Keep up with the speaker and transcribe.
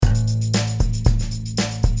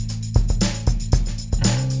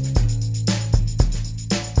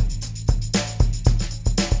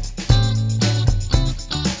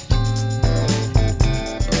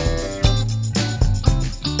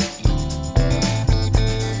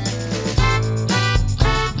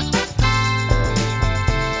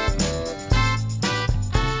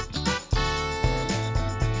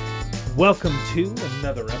Welcome to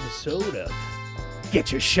another episode of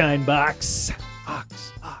Get Your Shine Box.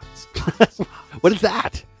 Ox. What is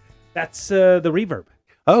that? That's the reverb.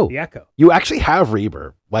 Oh, the echo. You actually have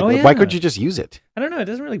reverb. Why couldn't you just use it? I don't know. It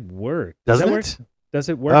doesn't really work. Doesn't it? Work? Does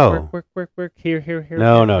it work? Oh. Work. Here.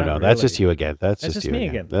 No. Not That's really. just you again. That's just you me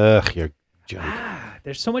again. Ugh, you're a joke.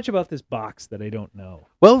 There's so much about this box that I don't know.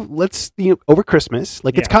 Well, let's over Christmas,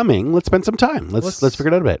 it's coming. Let's spend some time. Let's figure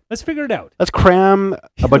it out a bit. Let's figure it out. Let's cram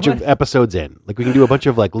a bunch of episodes in. We can do a bunch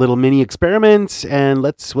of little mini experiments, and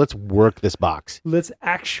let's work this box. Let's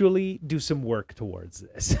actually do some work towards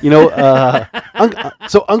this.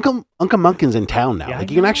 So Uncle Munkin's in town now. Yeah, you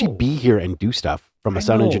can actually be here and do stuff from a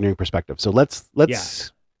sound engineering perspective. So let's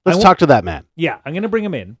talk to that man. Yeah, I'm gonna bring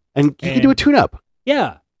him in, and he can do a tune-up.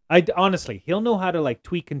 Yeah, honestly, he'll know how to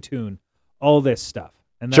tweak and tune all this stuff,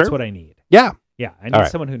 and that's what I need. Yeah, I need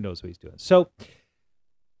someone who knows what he's doing. So,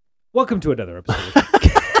 welcome to another episode.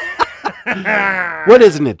 What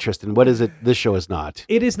isn't it, Tristan? What is it? This show is not.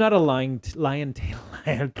 It is not a lion tail.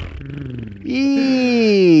 It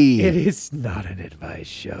is not an advice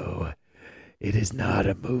show. It is not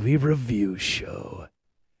a movie review show.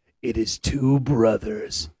 It is two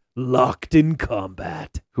brothers locked in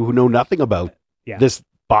combat who know nothing about this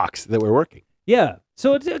box that we're working. Yeah.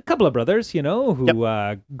 So it's a couple of brothers,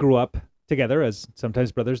 who grew up together, as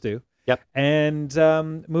sometimes brothers do. Yep. And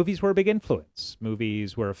movies were a big influence.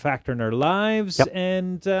 Movies were a factor in our lives. Yep.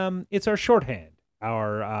 And it's our shorthand,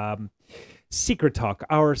 our secret talk,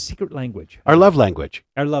 our secret language. Our love language.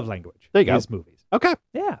 Our love language. There you go. Is movies. Okay.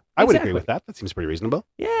 Yeah. I would agree with that. That seems pretty reasonable.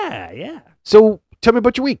 Yeah. So tell me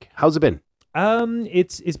about your week. How's it been?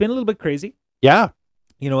 It's been a little bit crazy. Yeah.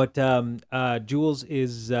 You know what? Jules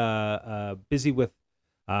is busy with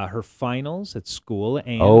her finals at school,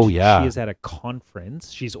 and she is at a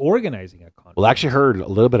conference. She's organizing a conference. Well, I actually heard a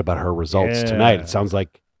little bit about her results tonight. It sounds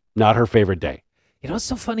like not her favorite day. It's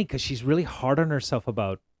so funny because she's really hard on herself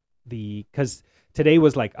about because today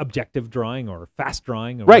was objective drawing or fast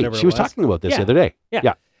drawing or whatever. She was talking about this the other day.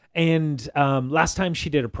 Yeah. And last time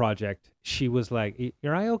she did a project, she was like,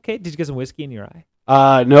 "Your eye okay? Did you get some whiskey in your eye?"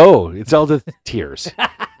 No, it's all the tears.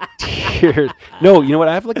 Tears. No, you know what?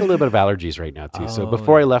 I have a little bit of allergies right now too. So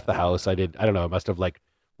before I left the house, I don't know, I must have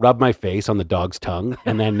rubbed my face on the dog's tongue,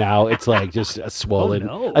 and then now it's just a swollen.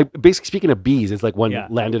 Oh, no. Basically, speaking of bees, it's one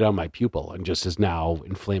landed on my pupil and just has now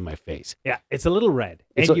inflamed my face. Yeah, it's a little red.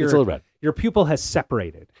 It's a little red. Your pupil has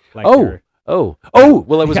separated. Well, I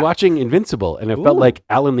was watching Invincible, and it felt like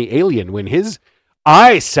Alan the Alien when his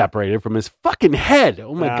eyes separated from his fucking head.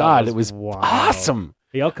 Oh my God, it was awesome.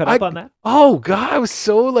 Are y'all cut up on that? Oh God, I was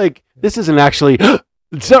so this isn't actually,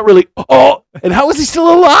 it's not really, and how is he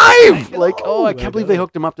still alive? I can't believe they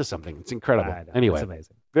hooked him up to something. It's incredible. Anyway, it's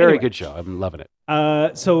amazing. Very good show. I'm loving it.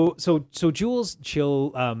 So Jules, she'll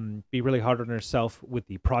be really hard on herself with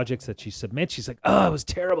the projects that she submits. She's like, "Oh, it was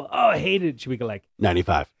terrible. Oh, I hated it." She would go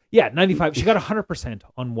 95. Yeah, 95. She got 100%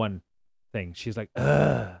 on one thing. She's like,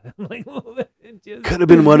 ugh. I'm like, could have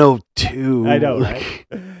been 102. I know, right?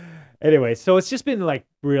 Anyway, so it's just been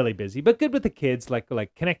really busy, but good with the kids, like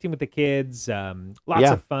connecting with the kids, lots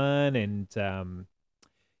of fun, and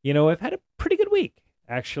I've had a pretty good week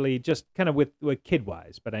actually, just kind of with kid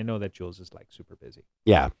wise. But I know that Jules is super busy.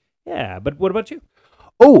 Yeah. But what about you?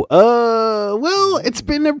 Well, it's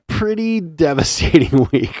been a pretty devastating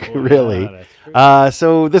week, really.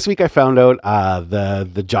 So this week I found out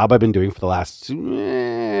the job I've been doing for the last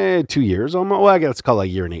 2 years, almost. Well, I guess it's called a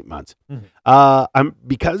year and 8 months. Mm-hmm.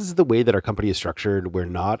 Because the way that our company is structured, we're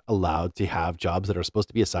not allowed to have jobs that are supposed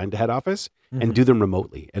to be assigned to head office and do them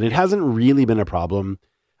remotely, and it hasn't really been a problem.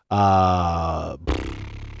 I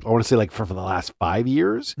want to say for the last 5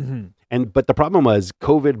 years. Mm-hmm. But the problem was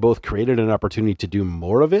COVID both created an opportunity to do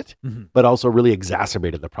more of it, but also really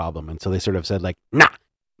exacerbated the problem. And so they sort of said nah,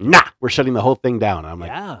 we're shutting the whole thing down. And I'm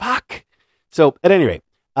like, fuck. So at any rate,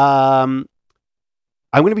 I'm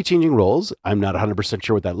going to be changing roles. I'm not 100%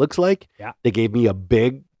 sure what that looks like. Yeah. They gave me a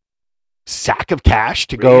big sack of cash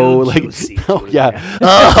to go juicy, they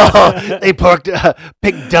parked a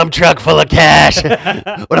big dump truck full of cash.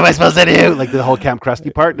 What am I supposed to do? The whole Camp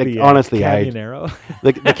Krusty part. Honestly, Canyonero.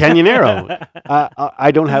 the Canyonero.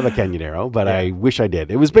 I don't have a Canyonero, but I wish I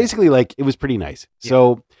did. It was basically it was pretty nice.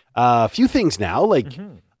 So a few things now,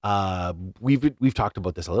 we've talked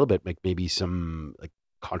about this a little bit, maybe some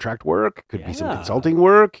contract work, could be some consulting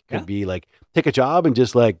work, could be take a job and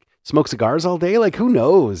just smoke cigars all day. Who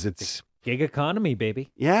knows? It's gig economy,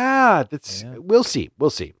 baby. Yeah, we'll see.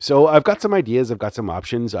 So I've got some ideas. I've got some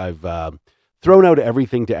options. I've thrown out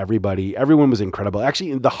everything to everybody. Everyone was incredible.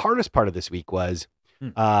 Actually, the hardest part of this week was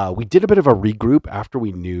we did a bit of a regroup after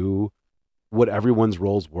we knew what everyone's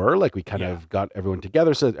roles were. Like we kind of got everyone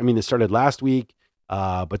together. So, I mean, this started last week,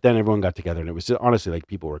 but then everyone got together and it was just, honestly like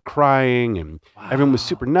people were crying and everyone was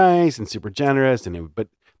super nice and super generous. But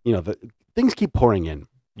the things keep pouring in.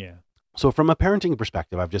 Yeah. So from a parenting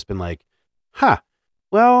perspective, I've just been like,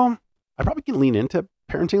 well, I probably can lean into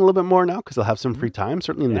parenting a little bit more now because I'll have some free time,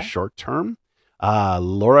 certainly in the short term.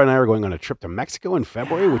 Laura and I are going on a trip to Mexico in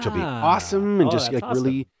February, which will be awesome and just like awesome.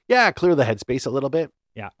 Really, clear the headspace a little bit.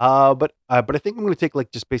 Yeah. But I think I'm going to take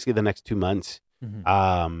like just basically the next 2 months,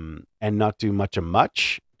 and not do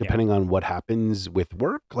much, depending on what happens with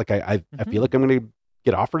work. Like I feel like I'm going to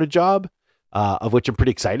get offered a job, of which I'm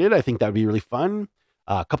pretty excited. I think that would be really fun.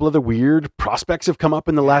 A couple other weird prospects have come up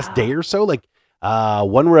in the last day or so. Like,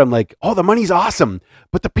 one where I'm like, oh, the money's awesome,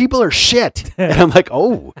 but the people are shit. And I'm like,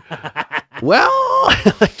 oh, well,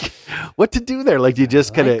 like what to do there? Like, you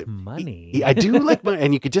just kind of money. I do like money,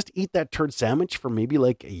 and you could just eat that turd sandwich for maybe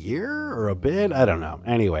like a year or a bit. I don't know.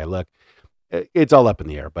 Anyway, look, it's all up in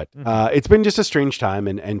the air, but it's been just a strange time.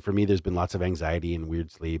 And for me, there's been lots of anxiety and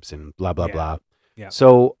weird sleeps and blah, blah, blah. Yeah.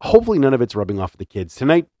 So hopefully none of it's rubbing off the kids.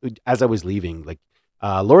 Tonight, as I was leaving, like,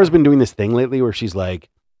 Laura's been doing this thing lately where she's like,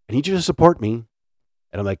 I need you to support me.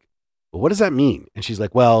 And I'm like, well, what does that mean? And she's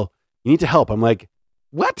like, well, you need to help. I'm like,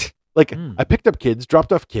 what? Like, I picked up kids,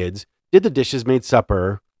 dropped off kids, did the dishes, made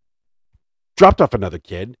supper, dropped off another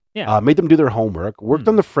kid, made them do their homework, worked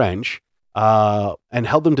on the French, and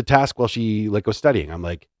held them to task while she like was studying. I'm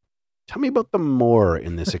like, tell me about the more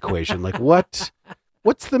in this equation. Like, what's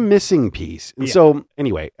the missing piece? And so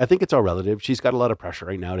anyway, I think it's all relative. She's got a lot of pressure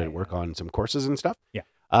right now to work on some courses and stuff. Yeah.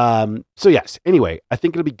 So yes, anyway, I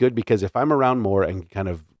think it'll be good because if I'm around more and kind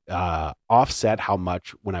of offset how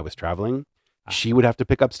much when I was traveling, she would have to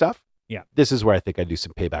pick up stuff. Yeah. This is where I think I do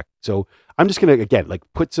some payback. So I'm just going to, again, like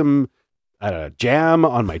put some jam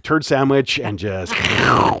on my turd sandwich and just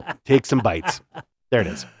take some bites. There it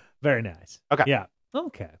is. Very nice. Okay. Yeah.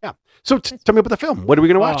 Okay. Yeah. So tell me about the film. What are we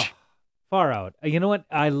going to watch? Far out. You know what?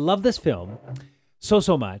 I love this film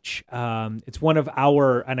so much. It's one of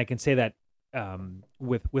our, and I can say that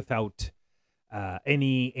without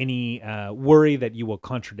any worry that you will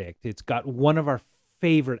contradict. It's got one of our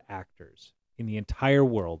favorite actors in the entire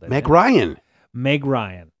world. Meg Ryan. Meg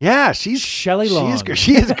Ryan. Yeah, she's Shelley Long.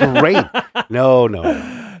 She is great.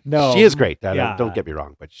 No. She is great. Don't get me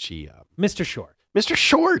wrong, but she Mr. Short. Mr.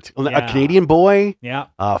 Short, a Canadian boy. Yeah.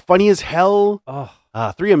 Funny as hell.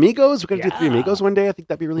 Oh. Three Amigos. We're gonna do Three Amigos one day. I think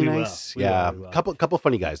that'd be really nice. We will. Couple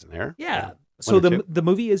funny guys in there. Yeah. So the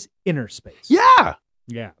movie is Innerspace. Yeah.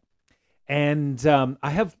 Yeah. And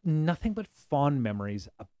I have nothing but fond memories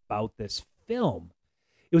about this film.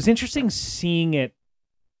 It was interesting seeing it,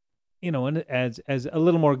 as a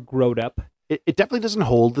little more grown up. It definitely doesn't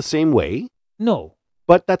hold the same way. No.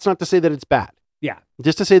 But that's not to say that it's bad. Yeah.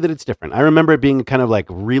 Just to say that it's different. I remember it being kind of like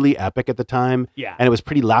really epic at the time. Yeah. And it was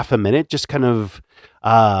pretty laugh a minute, just kind of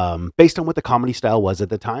based on what the comedy style was at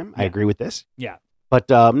the time. Yeah. I agree with this. Yeah. But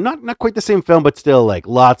not quite the same film, but still like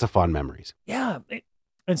lots of fond memories. Yeah.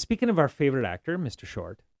 And speaking of our favorite actor, Mr.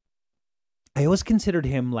 Short, I always considered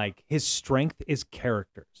him like his strength is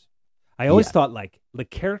characters. I always thought like the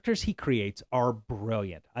characters he creates are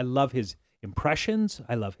brilliant. I love his impressions.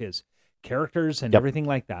 I love his characters and everything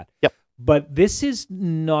like that. Yep. But this is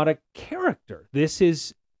not a character. This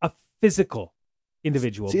is a physical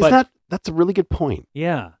individual. See, that's a really good point.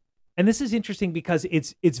 Yeah. And this is interesting because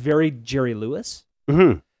it's very Jerry Lewis.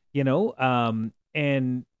 Mm-hmm.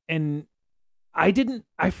 And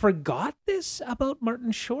I forgot this about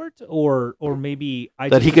Martin Short, or maybe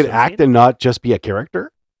that he could act and not just be a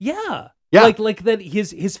character. Yeah. Yeah. Like that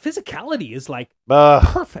his physicality is like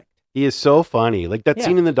perfect. He is so funny. Like that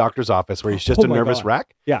scene in the doctor's office where he's just a nervous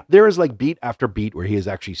wreck. Yeah. There is like beat after beat where he is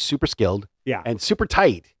actually super skilled. Yeah. And super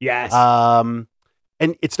tight. Yes.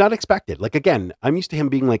 And it's not expected. Like, again, I'm used to him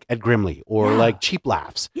being like Ed Grimley or like Cheap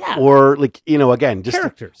Laughs. Yeah. Or like, again, just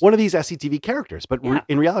characters. One of these SCTV characters. But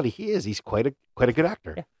in reality, he's quite a good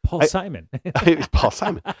actor. Yeah. Paul Simon. Paul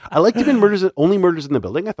Simon. I liked him in Only Murders in the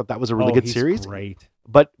Building. I thought that was a really good series. Great.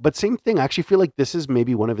 But same thing. I actually feel like this is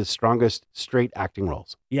maybe one of his strongest straight acting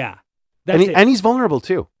roles. Yeah. And he's vulnerable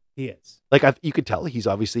too. He is. Like you could tell he's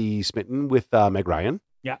obviously smitten with Meg Ryan.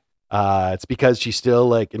 Yeah. It's because she's still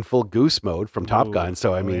like in full goose mode from Top Gun.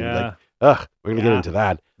 So I mean, we're gonna get into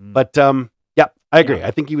that. But I agree. Yeah.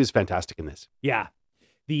 I think he was fantastic in this. Yeah.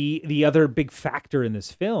 The other big factor in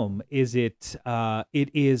this film is it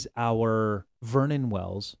is our Vernon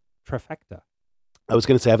Wells trifecta. I was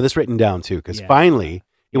gonna say I have this written down too because finally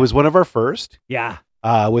it was one of our first. Yeah.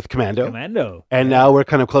 With Commando. And now we're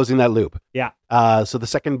kind of closing that loop. Yeah. So the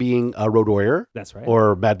second being Road Warrior. That's right.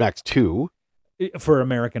 Or Mad Max 2. For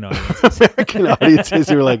American audiences. American audiences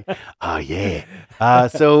who are like, oh, yeah.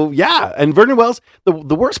 And Vernon Wells,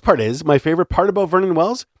 the worst part is, my favorite part about Vernon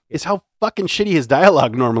Wells is how fucking shitty his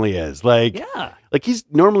dialogue normally is. Like he's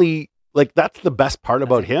normally, like, that's the best part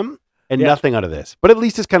about him, and nothing out of this. But at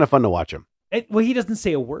least it's kind of fun to watch him. Well, he doesn't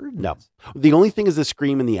say a word. No. The only thing is the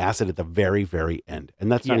scream and the acid at the very, very end.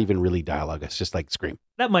 And that's not even really dialogue. It's just like scream.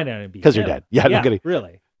 That might not be. Because you're dead. Yeah, no kidding.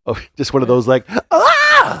 Really. Oh, just one of those like,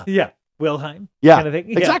 ah! Yeah. Wilhelm kind of thing.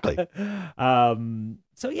 Yeah. Exactly.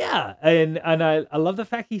 So yeah, and I love the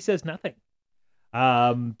fact he says nothing.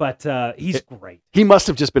 But he's great. He must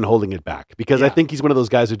have just been holding it back, because I think he's one of those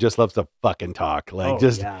guys who just loves to fucking talk. Like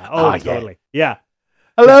totally. Yeah.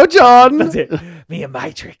 Hello, John. That's it. Me and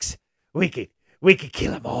Matrix. We could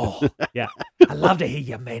kill them all. Yeah. I love to hear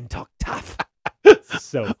your men talk tough.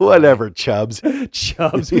 So funny. Whatever, Chubbs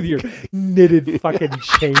with your knitted fucking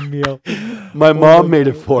chainmail. My mom made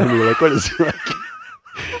it for me. Like, what is it like?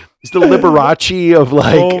 He's the Liberace of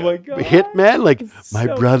like hitman. Like, my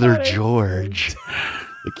brother funny. George.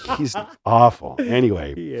 Like, he's awful.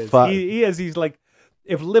 Anyway, he is. He's like,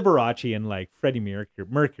 if Liberace and like Freddie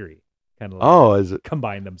Mercury kind of like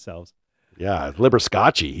combine themselves. Yeah,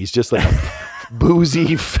 Liberscotchy. He's just like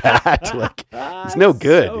boozy, fat. Like, he's no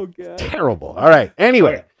good. So good. Terrible. All right.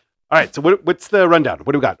 Anyway. Okay. All right. So what's the rundown?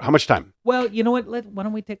 What do we got? How much time? Well, you know what? Why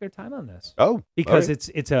don't we take our time on this? Oh, because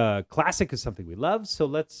it's a classic, is something we love. So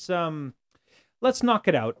let's knock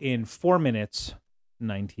it out in 4 minutes,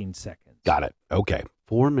 19 seconds. Got it. Okay.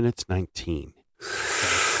 4 minutes, 19.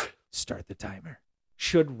 Start the timer.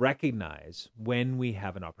 Should recognize when we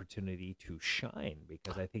have an opportunity to shine,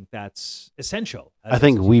 because I think that's essential. I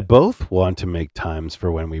think we both want to make times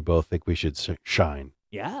for when we both think we should shine.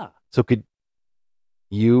 Yeah. So could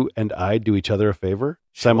you and I do each other a favor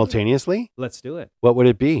simultaneously? Let's do it. What would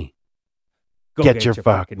it be? Get your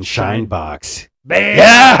fucking shine box. Bam!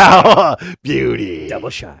 Yeah! Beauty. Double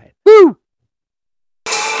shine. Woo!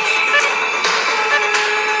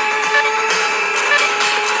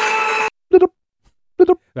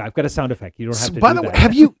 I've got a sound effect. You don't have to By do the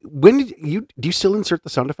that. way, do you still insert the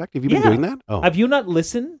sound effect? Have you been doing that? Oh. Have you not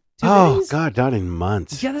listened to these? Oh, God, not in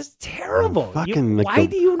months. Yeah, that's terrible. Fucking why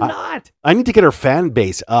do you not? I need to get our fan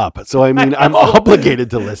base up. So, I mean, I'm obligated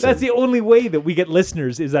to listen. That's the only way that we get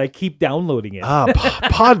listeners, is I keep downloading it.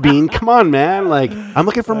 Podbean, come on, man. Like, I'm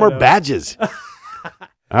looking for more badges.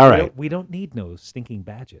 All right. We don't need no stinking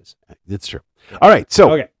badges. That's true. All right.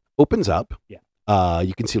 So, opens up. Yeah.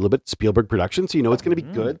 You can see a little bit Spielberg production, so you know it's going to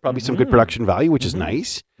be good. Probably some good production value, which is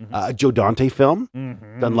nice. Joe Dante film.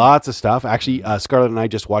 Done lots of stuff. Actually, Scarlett and I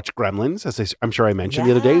just watched Gremlins, as I'm sure I mentioned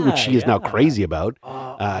the other day, which she is now crazy about.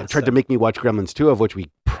 Awesome. Tried to make me watch Gremlins 2, of which we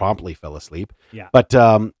promptly fell asleep. Yeah. But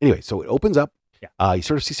anyway, so it opens up. Yeah. You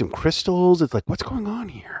sort of see some crystals. It's like, what's going on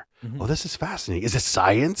here? Oh, this is fascinating. Is it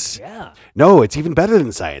science? Yeah. No, it's even better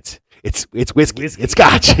than science. It's whiskey. It's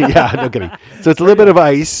scotch. Yeah, no kidding. So it's a little bit of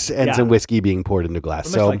ice and some whiskey being poured into glass.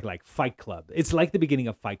 So like Fight Club. It's like the beginning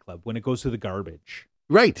of Fight Club when it goes through the garbage.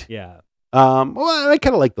 Right. Yeah. Well, I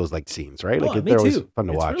kind of like those like scenes, right? Like they're always fun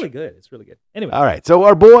to watch. It's really good. Anyway. All right. So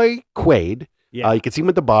our boy Quaid, you can see him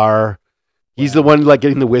at the bar. He's the one like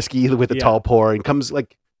getting the whiskey with the tall pour, and comes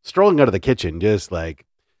like strolling out of the kitchen, just like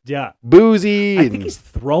boozy. I think he's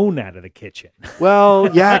thrown out of the kitchen. Well,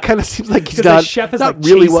 yeah, it kind of seems like he's not, chef is not like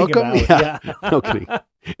really welcome. Yeah. No kidding.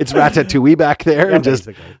 It's Ratatouille back there, and just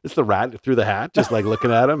it's the rat through the hat, just like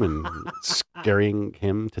looking at him and scaring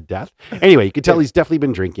him to death. Anyway, you can tell he's definitely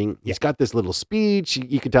been drinking. He's got this little speech.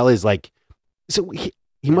 You can tell he's like, so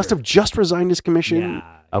he must have just resigned his commission.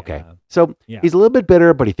 Yeah. Okay. So he's a little bit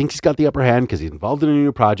bitter, but he thinks he's got the upper hand because he's involved in a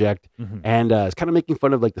new project, and is kind of making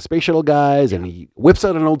fun of like the space shuttle guys. And he whips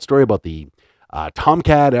out an old story about the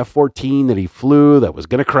Tomcat F-14 that he flew that was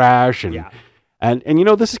going to crash. And you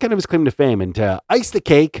know, this is kind of his claim to fame. And to ice the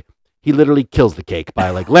cake, he literally kills the cake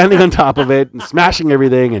by like landing on top of it and smashing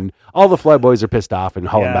everything. And all the flyboys are pissed off and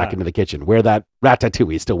haul him back into the kitchen where that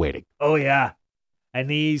Ratatouille is still waiting. Oh, yeah. And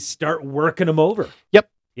he start working him over. Yep.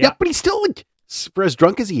 But he's still like, for as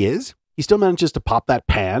drunk as he is, he still manages to pop that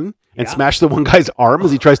pan and smash the one guy's arm as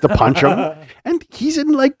he tries to punch him. And he's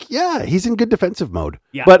in he's in good defensive mode.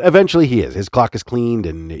 Yeah. But eventually he is. His clock is cleaned,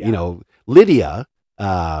 and you know, Lydia,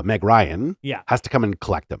 Meg Ryan, has to come and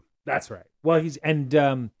collect him. That's right. Well,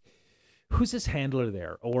 who's his handler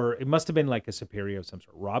there? Or it must have been like a superior of some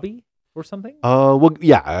sort. Robbie or something?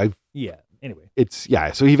 Anyway.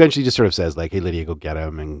 So he eventually just sort of says like, hey, Lydia, go get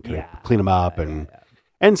him and clean him up.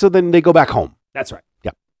 And so then they go back home. That's right.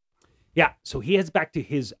 Yeah. Yeah. So he heads back to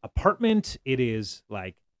his apartment. It is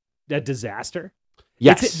like a disaster.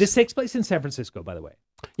 Yes. This takes place in San Francisco, by the way.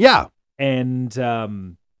 Yeah. And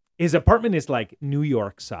His apartment is like New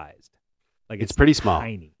York sized. Like it's pretty small.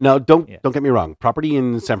 Tiny. No, don't get me wrong. Property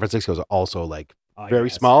in San Francisco is also like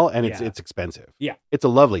very small, and it's expensive. Yeah. It's a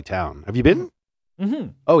lovely town. Have you been? Mm-hmm.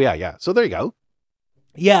 Oh yeah. So there you go.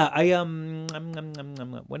 Yeah, I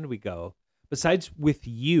when did we go? Besides with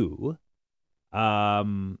you,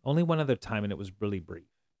 only one other time, and it was really brief.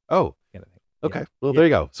 Oh. Kind of thing. Okay. Yeah. Well, there you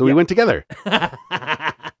go. So we went together.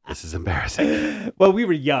 This is embarrassing. Well, we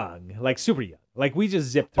were young, like super young. Like we just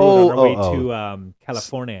zipped through on our way to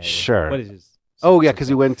California. Sure. What is this? Because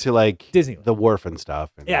we went to like Disneyland, the wharf and stuff.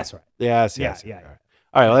 And, yeah, that's right. Yes. Yeah.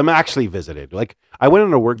 All right. Well, I'm actually visited. Like I went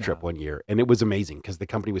on a work trip one year, and it was amazing because the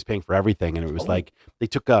company was paying for everything, and it was like they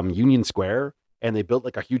took Union Square and they built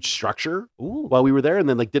like a huge structure while we were there, and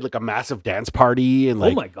then like did like a massive dance party and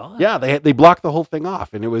like oh my god, yeah, they blocked the whole thing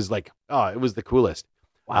off, and it was like it was the coolest.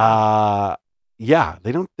 Wow. Yeah,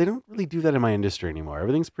 they don't really do that in my industry anymore.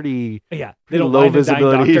 Everything's pretty they don't low wine and dine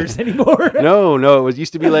visibility doctors anymore. No, it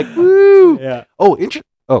used to be like woo. Yeah.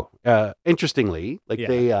 Interestingly, like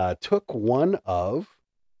they took one of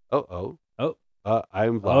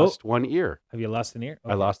I've lost one ear. Have you lost an ear?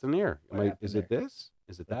 Okay. I lost an ear. Is it this?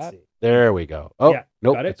 Is it Let's that? see. There we go. Oh, yeah.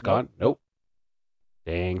 nope, it's gone. Nope.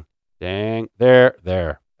 Dang. There.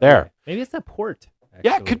 Okay. Maybe it's that port. Actually.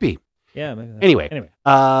 Yeah, it could be. Yeah. Anyway.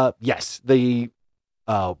 Yes, there's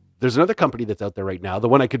another company that's out there right now, the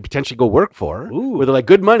one I could potentially go work for, where they're like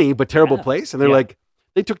good money but terrible place, and they're like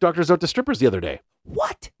they took doctors out to strippers the other day.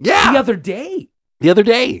 What? Yeah, the other day. That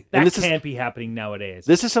and this can't be happening nowadays.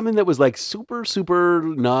 This is something that was like super, super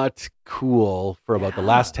not cool for about the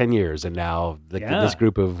last 10 years. And now this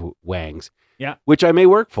group of wangs, which I may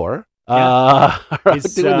work for, are doing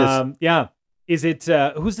this. Yeah. Is it,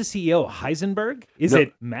 who's the CEO? Heisenberg? Is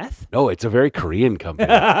it meth? No, it's a very Korean company.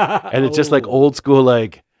 And it's just like old school,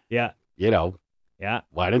 like, wine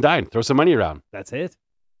and dine, throw some money around. That's it.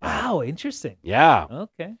 Wow, interesting. Yeah.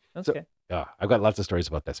 Okay. I've got lots of stories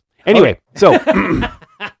about this. Anyway, so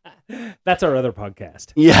that's our other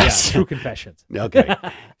podcast. Yes, True Confessions. Okay,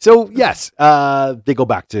 so yes, they go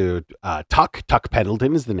back to Tuck. Tuck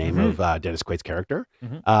Pendleton is the name of Dennis Quaid's character.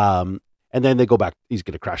 And then they go back. He's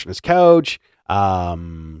going to crash on his couch.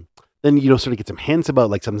 Then sort of get some hints about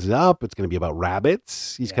like something's up. It's going to be about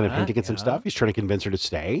rabbits. He's kind of hinting at some stuff. He's trying to convince her to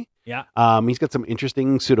stay. Yeah. He's got some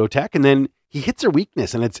interesting pseudo tech, and then he hits her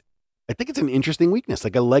weakness, and I think it's an interesting weakness.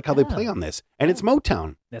 Like I like how they play on this, and it's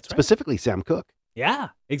Motown. That's right. Specifically Sam Cooke. Yeah,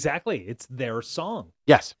 exactly. It's their song.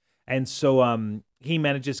 Yes. And so he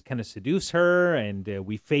manages to kind of seduce her, and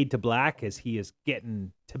we fade to black as he is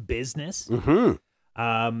getting to business.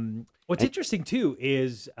 What's interesting too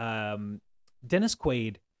is Dennis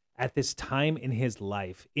Quaid at this time in his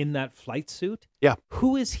life in that flight suit. Yeah.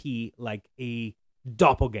 Who is he like a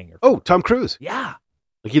doppelganger? Oh, Tom Cruise. Yeah.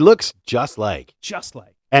 Like he looks just like.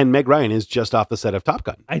 And Meg Ryan is just off the set of Top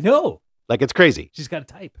Gun. I know. Like it's crazy. She's got a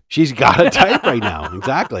type. She's got a type right now.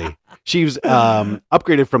 Exactly. She's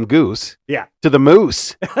upgraded from Goose to the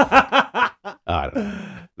Moose. I don't know.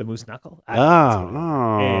 The Moose Knuckle?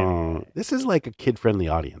 Oh. This is like a kid-friendly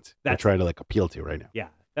audience. We're trying to like appeal to right now. Yeah.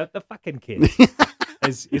 The fucking kid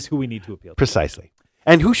is who we need to appeal to. Precisely.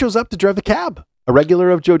 And who shows up to drive the cab? A regular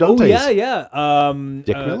of Joe Dante's. Oh, yeah.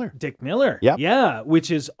 Dick Miller. Dick Miller. Yep. Yeah, which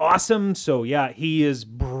is awesome. So, yeah, he is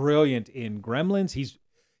brilliant in Gremlins. He's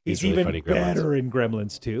really even better in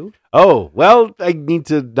Gremlins, too. Oh, well, I need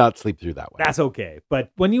to not sleep through that one. That's okay. But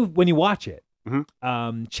when you watch it,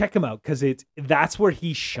 check him out, because that's where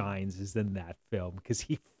he shines, is in that film, because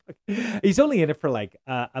he's only in it for like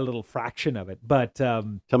a little fraction of it. But tell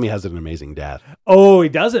me, he has an amazing death. Oh, he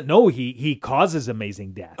doesn't. No, he causes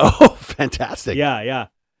amazing death. Oh, fantastic. Yeah.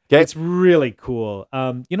 Okay. It's really cool.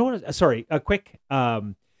 You know what? Sorry, a quick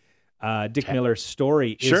Dick Miller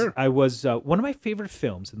story. Sure. I was one of my favorite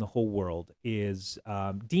films in the whole world is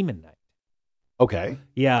Demon Knight. Okay.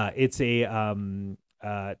 Yeah, it's a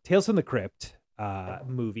Tales from the Crypt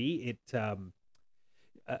movie. It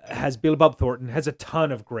has Billy Bob Thornton, has a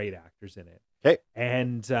ton of great actors in it. Okay.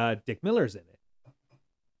 And Dick Miller's in it.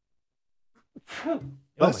 Oh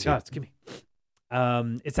my God, excuse me.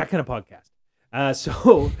 It's that kind of podcast.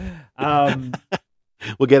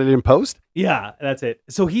 We'll get it in post. Yeah, that's it.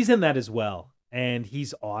 So he's in that as well, and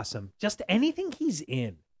he's awesome. Just anything he's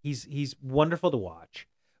in, he's wonderful to watch.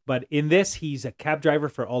 But in this, he's a cab driver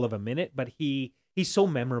for all of a minute, but he's so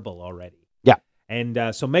memorable already. Yeah.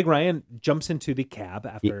 And so Meg Ryan jumps into the cab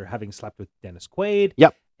after having slept with Dennis Quaid.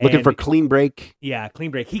 Yep. Looking for clean break. Yeah, clean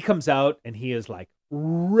break. He comes out and he is like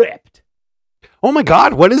ripped. Oh my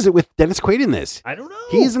God, what is it with Dennis Quaid in this? I don't know.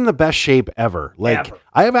 He's in the best shape ever. Like,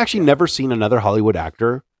 I have actually never seen another Hollywood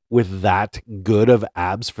actor with that good of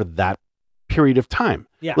abs for that period of time.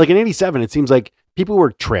 Yeah. Like in 87, it seems like people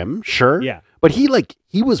were trim, sure. Yeah. But he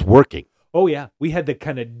was working. Oh, yeah. We had the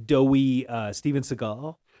kind of doughy Steven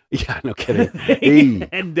Seagal. Yeah, no kidding. Hey,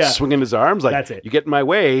 and swinging his arms like, that's it. You get in my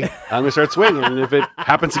way, I'm going to start swinging. And if it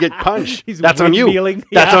happens to get punched, He's that's on you. windmilling.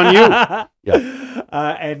 That's on you.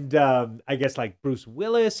 Yeah. And I guess like Bruce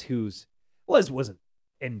Willis, who's wasn't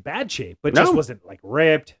in bad shape, but just wasn't like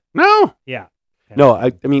ripped. No. Yeah. No,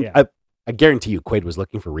 I mean, I guarantee you Quaid was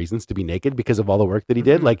looking for reasons to be naked because of all the work that he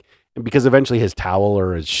did. Like, because eventually his towel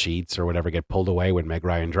or his sheets or whatever get pulled away when Meg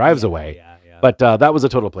Ryan drives away. Yeah. But that was a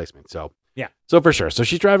total placement. So, yeah. So for sure. So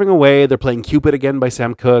she's driving away. They're playing Cupid again by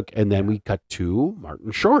Sam Cooke. And then we cut to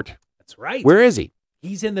Martin Short. That's right. Where is he?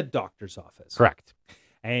 He's in the doctor's office. Correct.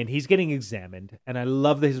 And he's getting examined. And I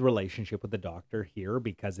love his relationship with the doctor here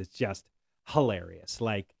because it's just hilarious.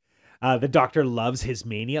 Like, the doctor loves his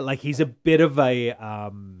mania. Like, he's a bit of a...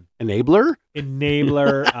 Enabler?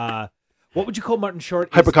 What would you call Martin Short?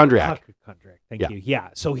 Hypochondriac. Thank you. Yeah.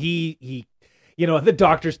 So he the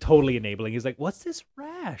doctor's totally enabling. He's like, what's this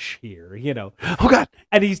rash here? Oh, God.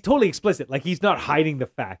 And he's totally explicit. Like, he's not hiding the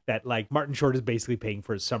fact that, like, Martin Short is basically paying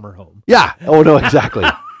for his summer home. Yeah. Oh, no, exactly.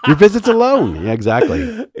 Your visits alone. Yeah,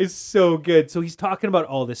 exactly. It's so good. So he's talking about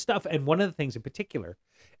all this stuff. And one of the things in particular,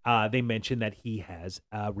 they mentioned that he has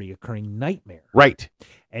a reoccurring nightmare. Right.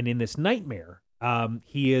 And in this nightmare,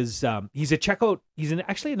 he's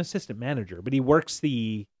actually an assistant manager, but he works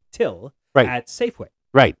the till at Safeway.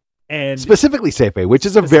 Right. And specifically Safeway, which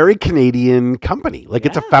is a very Canadian company. Like,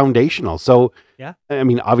 it's a foundational. So, I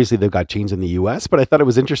mean, obviously they've got chains in the US, but I thought it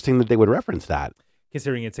was interesting that they would reference that.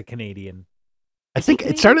 Considering it's a Canadian. I think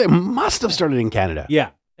it must have started in Canada.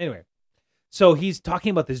 Yeah. Anyway, so he's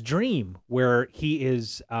talking about this dream where he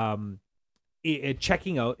is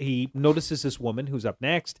checking out. He notices this woman who's up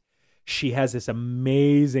next. She has this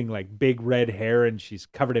amazing, like, big red hair, and she's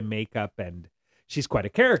covered in makeup, and she's quite a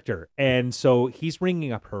character. And so he's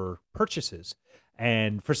ringing up her purchases.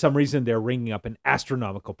 And for some reason, they're ringing up in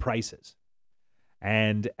astronomical prices.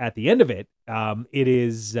 And at the end of it, it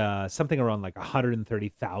is something around like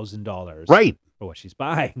 $130,000. Right. For what she's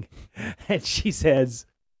buying. And she says,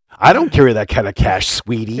 I don't carry that kind of cash,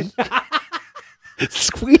 sweetie.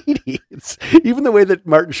 Sweetie. Even the way that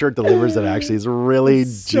Martin Short delivers it actually is really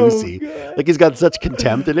juicy. Good. Like, he's got such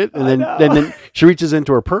contempt in it. And then she reaches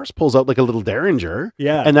into her purse, pulls out like a little derringer.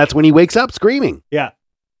 Yeah. And that's when he wakes up screaming. Yeah.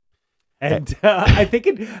 And I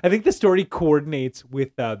think the story coordinates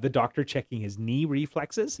with the doctor checking his knee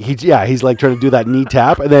reflexes. He's like trying to do that knee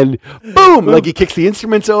tap, and then boom, like he kicks the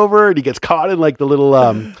instruments over, and he gets caught in like the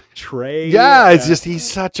little tray. Yeah, it's just he's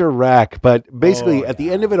such a wreck. But basically, at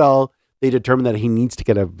the end of it all, they determine that he needs to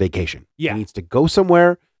get a vacation. Yeah, he needs to go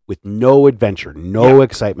somewhere with no adventure, no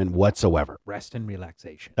excitement whatsoever. Rest and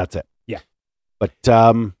relaxation. That's it. Yeah, but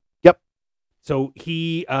So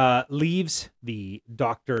he leaves the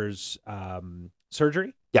doctor's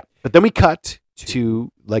surgery. Yeah, but then we cut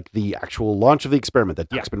to like the actual launch of the experiment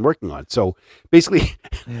that Tuck's been working on. So basically,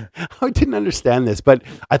 I didn't understand this, but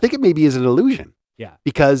I think it maybe is an illusion. Yeah,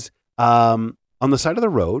 because on the side of the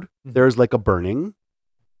road, there's like a burning,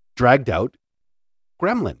 dragged out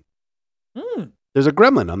gremlin. There's a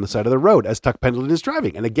gremlin on the side of the road as Tuck Pendleton is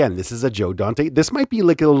driving. And again, this is a Joe Dante. This might be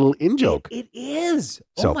like a little in-joke. It is.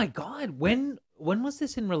 Oh my God. When was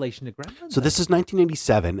this in relation to Gremlins? So this is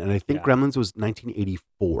 1987, and I think Gremlins was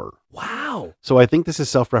 1984. Wow. So I think this is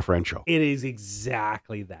self-referential. It is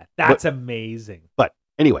exactly that. That's amazing. But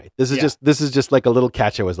anyway, this is just like a little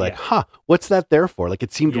catch. I was like, what's that there for? Like,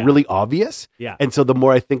 it seemed really obvious. Yeah. And so the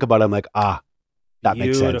more I think about it, I'm like, that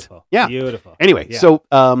makes sense. Yeah. Beautiful. Anyway, so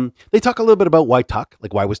they talk a little bit about why Tuck,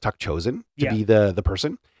 like why was Tuck chosen to be the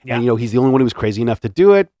person? Yeah. And, he's the only one who was crazy enough to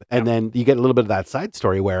do it. And then you get a little bit of that side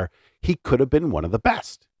story where he could have been one of the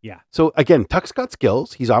best. Yeah. So again, Tuck's got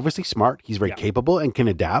skills. He's obviously smart. He's very capable and can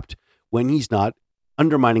adapt when he's not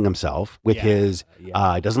undermining himself with his, he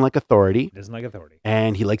doesn't like authority.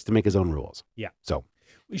 And he likes to make his own rules. Yeah. So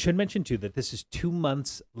we should mention too that this is 2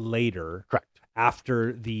 months later. Correct.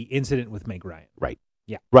 After the incident with Meg Ryan. Right.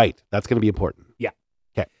 Yeah. Right. That's going to be important. Yeah.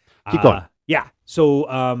 Okay. Keep going. Yeah.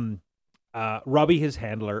 So Robbie, his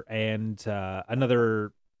handler, and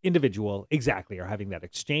another individual are having that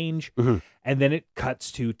exchange. Mm-hmm. And then it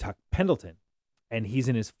cuts to Tuck Pendleton, and he's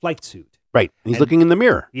in his flight suit. Right. And he's looking in the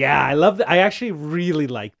mirror. Yeah. I love that. I actually really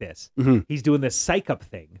like this. Mm-hmm. He's doing this psych up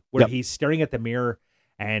thing where he's staring at the mirror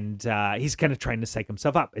and he's kind of trying to psych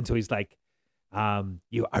himself up. And so he's like, are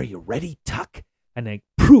you ready, Tuck? And then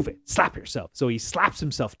prove it. Slap yourself. So he slaps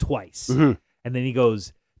himself twice. Mm-hmm. And then he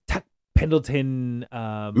goes, Tuck Pendleton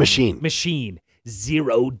machine.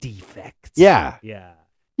 0 defects. Yeah. Yeah.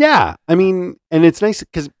 Yeah, I mean, and it's nice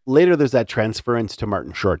because later there's that transference to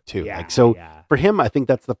Martin Short too. Yeah, for him, I think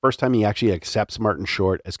that's the first time he actually accepts Martin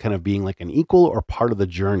Short as kind of being like an equal or part of the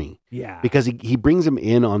journey. Yeah, because he brings him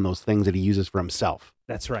in on those things that he uses for himself.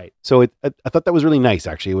 That's right. So I thought that was really nice.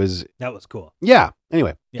 Actually, that was cool. Yeah.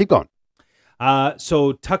 Anyway, keep going.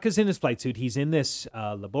 So Tuck is in his flight suit. He's in this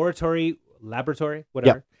laboratory,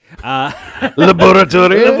 whatever.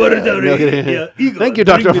 Laboratory. Yeah. Thank you,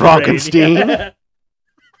 Dr. Frankenstein.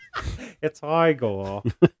 It's how I go.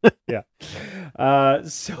 Yeah.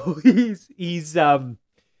 So he's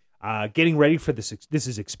getting ready for this. This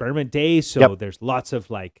is experiment day. So there's lots of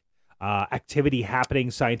like activity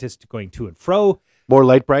happening. Scientists going to and fro. More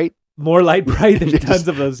light bright. There's tons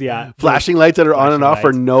of those. Yeah. Flashing lights that are on and off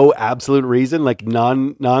for no absolute reason, like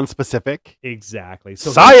non-specific. Exactly.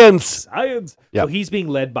 So science. Yep. So he's being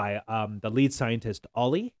led by the lead scientist,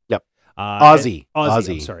 Ollie. Yep. Ozzy.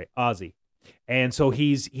 Ozzy. And so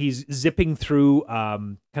he's zipping through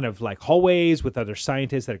kind of like hallways with other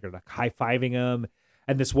scientists that are like high-fiving him.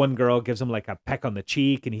 And this one girl gives him like a peck on the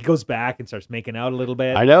cheek, and he goes back and starts making out a little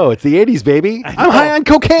bit. I know. It's the 80s, baby. I'm high on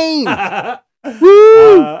cocaine.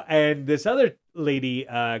 Woo! And this other lady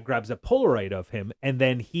grabs a Polaroid of him, and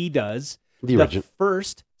then he does the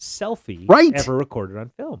first selfie ever recorded on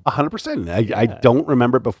film. 100%. I don't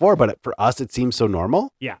remember it before, but for us, it seems so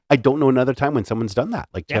normal. Yeah. I don't know another time when someone's done that,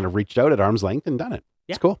 like kind of reached out at arm's length and done it.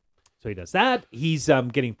 It's cool. So he does that. He's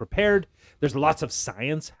getting prepared. There's lots of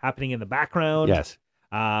science happening in the background. Yes.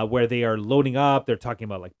 Where they are loading up. They're talking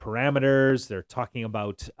about like parameters. They're talking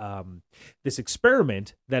about this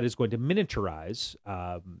experiment that is going to miniaturize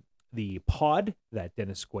the pod that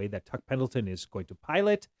Dennis Quaid, that Tuck Pendleton is going to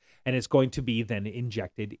pilot, and it's going to be then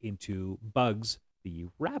injected into Bugs, the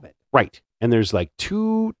rabbit. Right. And there's like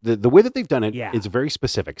two, the way that they've done it is very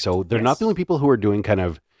specific. So they're not the only people who are doing kind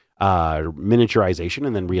of miniaturization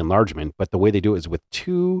and then re-enlargement, but the way they do it is with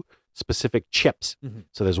two specific chips. Mm-hmm.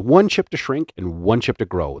 So there's one chip to shrink and one chip to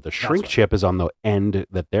grow. The shrink chip is on the end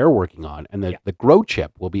that they're working on, and the grow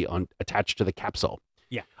chip will be attached to the capsule.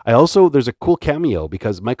 Yeah. There's a cool cameo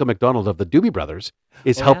because Michael McDonald of the Doobie Brothers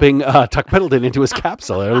is helping Tuck Pendleton into his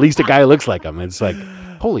capsule, or at least a guy who looks like him. It's like,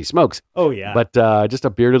 holy smokes. Oh, yeah. But just a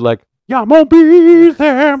bearded like, yeah, I'm gonna be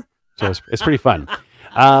there. So it's pretty fun.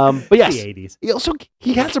 But yes, the 80s.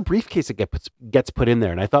 He has a briefcase that gets put in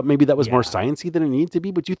there, and I thought maybe that was more sciencey than it needed to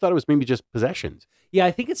be. But you thought it was maybe just possessions. Yeah,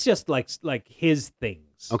 I think it's just like his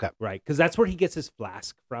things. Okay, right, because that's where he gets his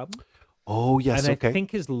flask from. Oh yes, and I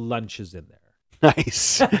think his lunch is in there.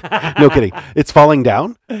 Nice. No kidding. It's falling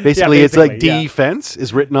down. Basically, it's like defense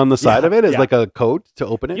is written on the side of it as like a code to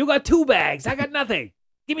open it. You got 2 bags. I got nothing.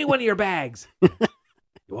 Give me one of your bags. You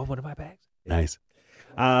want one of my bags? Nice.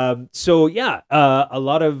 A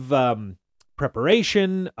lot of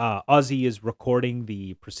preparation. Ozzy is recording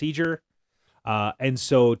the procedure. And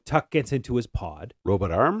so Tuck gets into his pod.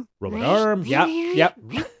 Robot arm. Yep.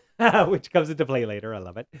 Which comes into play later. I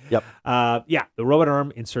love it. Yep. The robot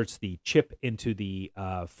arm inserts the chip into the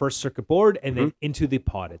first circuit board and then into the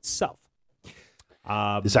pod itself.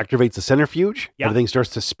 This activates the centrifuge. Yeah. Everything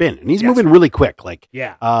starts to spin, and he's moving really quick. Like,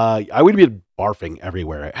 I would be barfing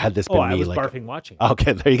everywhere had this been me. I was like, barfing watching.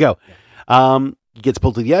 Okay, there you go. Yeah. He gets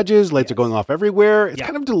pulled to the edges. Lights are going off everywhere. It's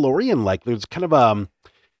kind of DeLorean-like. There's kind of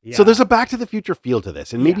So there's a Back to the Future feel to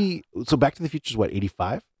this, and maybe so. Back to the Future is what,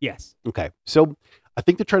 85? Yes. Okay, so I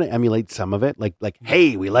think they're trying to emulate some of it. Like,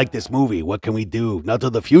 hey, we like this movie. What can we do? Not to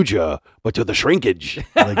the future, but to the shrinkage.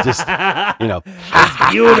 Like, just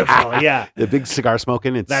it's beautiful. Yeah, the big cigar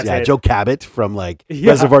smoking. It's it. Joe Cabot from like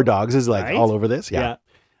Reservoir Dogs is like all over this. Yeah.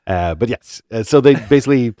 But yes, so they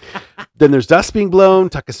basically then there's dust being blown.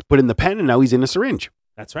 Tuck is put in the pen, and now he's in a syringe.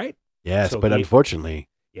 That's right. Yes, so but unfortunately.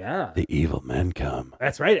 Yeah. The evil men come.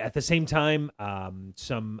 That's right. At the same time,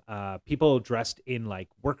 some people dressed in like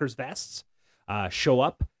workers' vests show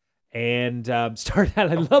up and start. And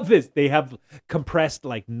I love this. They have compressed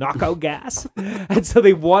like knockout gas, and so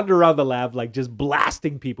they wander around the lab like just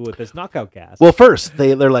blasting people with this knockout gas. Well, first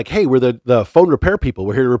they're like, "Hey, we're the phone repair people.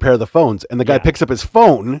 We're here to repair the phones." And the guy picks up his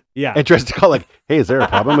phone, and tries to call like, "Hey, is there a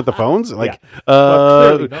problem with the phones?" Like,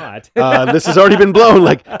 well, clearly not. This has already been blown.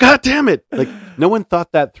 Like, God damn it! Like, no one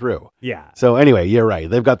thought that through. Yeah. So anyway, you're right.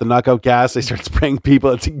 They've got the knockout gas. They start spraying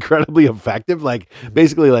people. It's incredibly effective. Like,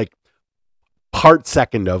 basically, like. Part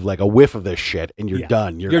second of like a whiff of this shit and you're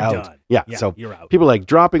done. You're out. Done. Yeah. So you're out. People are like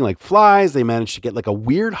dropping like flies. They managed to get like a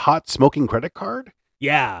weird hot smoking credit card.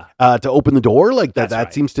 Yeah. To open the door. Like that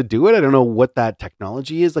right. seems to do it. I don't know what that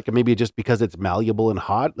technology is. Like maybe just because it's malleable and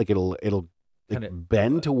hot, like it'll like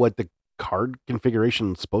bend to what the card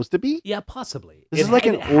configuration supposed to be. Yeah, possibly. This is like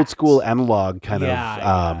an old school analog kind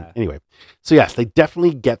of. Anyway, so yes, they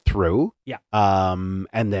definitely get through. Yeah.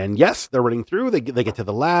 And then yes, they're running through. They get to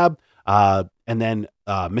the lab. And then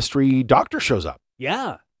mystery doctor shows up.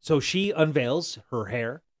 Yeah. So she unveils her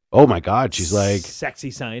hair. Oh my God, she's like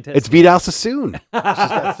sexy scientist. It's Vidal Sassoon. She's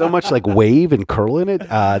got so much like wave and curl in it.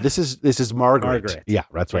 This is Margaret. Yeah,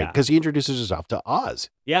 that's right. Because he introduces herself to Oz.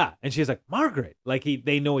 Yeah, and she's like Margaret. Like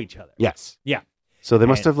they know each other. Yes. Yeah. So they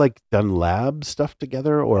must have like done lab stuff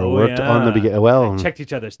together or worked on the beginning. Well, checked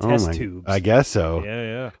each other's test tubes. I guess so.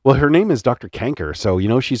 Yeah. Well, her name is Dr. Kanker,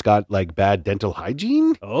 so she's got like bad dental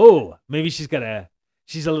hygiene. Oh, maybe she's a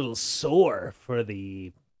little sore for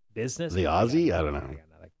the business. The Aussie? I don't know.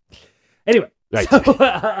 Anyway, right.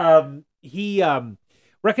 So, he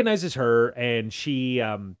recognizes her and she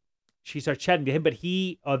starts chatting to him, but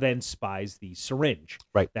he then spies the syringe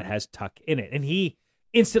that has Tuck in it. And he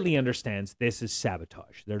instantly understands this is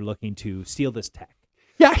sabotage. They're looking to steal this tech.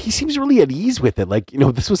 Yeah, he seems really at ease with it. Like,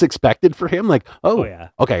 this was expected for him. Like, yeah.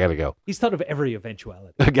 Okay, I gotta go. He's thought of every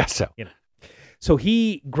eventuality. I guess so. So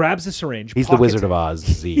he grabs the syringe. He's the Wizard of Oz.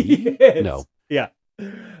 Z. Yes. No. Yeah.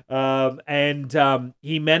 And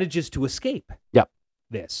he manages to escape. Yep.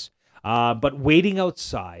 This. But waiting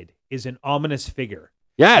outside is an ominous figure.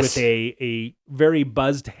 Yes. With a very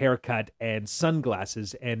buzzed haircut and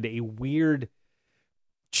sunglasses and a weird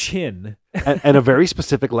chin. and a very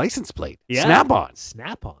specific license plate. Yeah.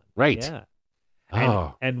 Snap-on. Right.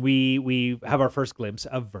 Yeah. And we have our first glimpse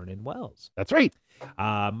of Vernon Wells. That's right.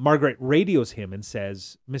 Margaret radios him and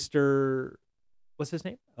says, Mr. What's his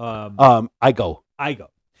name? Igo.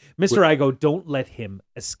 Mr. Igo, don't let him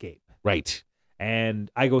escape. Right.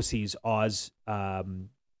 And Igo sees Oz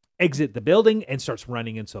exit the building and starts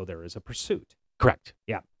running, and so there is a pursuit. Correct.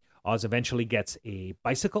 Yeah. Oz eventually gets a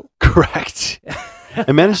bicycle. Correct.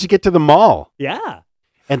 And managed to get to the mall. Yeah.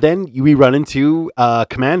 And then we run into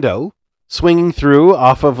Commando swinging through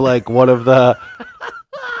off of like one of the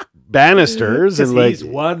banisters, and like he's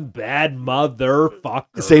one bad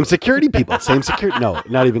motherfucker. Same security people. No,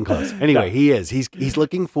 not even close. Anyway, he is. He's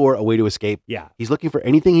looking for a way to escape. Yeah. He's looking for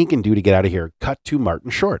anything he can do to get out of here. Cut to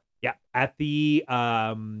Martin Short. Yeah. At the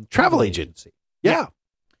travel agency. Yeah.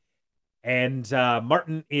 And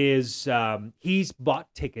Martin is he's bought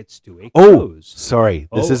tickets to a cruise. Sorry.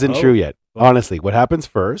 This isn't true yet. Honestly, what happens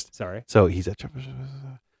first? Sorry. So he's at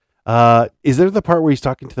is there the part where he's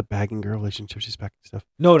talking to the bagging girl relationship? She's packing stuff.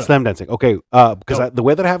 No. Slam dancing. Okay. Because the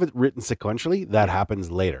way that I have it written sequentially, that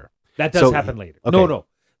happens later. That does happen later. Okay. No.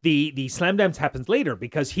 The slam dance happens later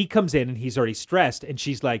because he comes in and he's already stressed, and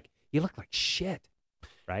she's like, "You look like shit."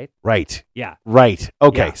 Right. Yeah. Right.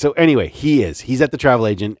 Okay. Yeah. So anyway, he's at the travel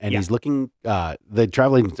agent and he's looking. The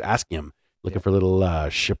travel agent's asking him, looking for a little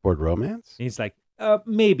shipboard romance. And he's like,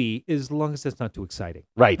 maybe, as long as it's not too exciting.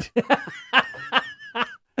 Right.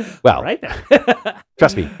 Well, right.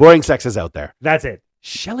 Trust me, boring sex is out there. That's it.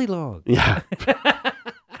 Shelley Long. Yeah.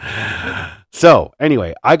 So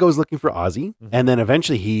anyway, Igo's looking for Ozzy, and then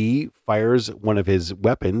eventually he fires one of his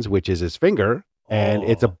weapons, which is his finger, and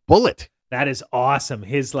it's a bullet. That is awesome.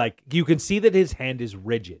 His you can see that his hand is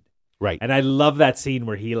rigid. Right. And I love that scene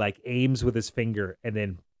where he aims with his finger and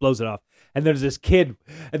then blows it off. And there's this kid,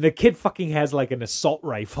 and the kid fucking has an assault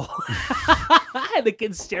rifle. And the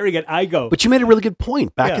kid's staring at Igo. But you made a really good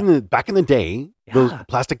point. Back in the day, those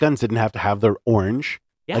plastic guns didn't have to have their orange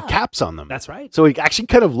caps on them. That's right. So it actually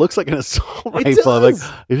kind of looks like an assault rifle. Does.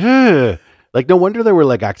 No wonder there were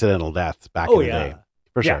accidental deaths back in the day.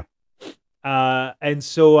 For sure. And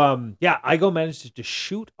so, Igo managed to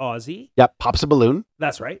shoot Ozzy. Yep, pops a balloon.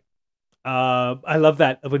 That's right. I love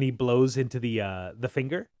that when he blows into the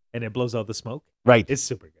finger and it blows out the smoke. Right. It's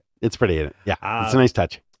super good. It's pretty in it. Yeah, it's a nice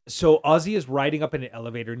touch. So Ozzy is riding up in an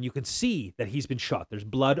elevator, and you can see that he's been shot. There's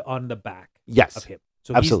blood on the back of him.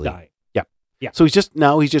 So absolutely. He's dying. Yeah. So he's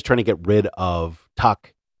just trying to get rid of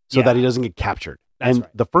Tuck so that he doesn't get captured. That's and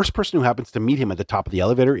the first person who happens to meet him at the top of the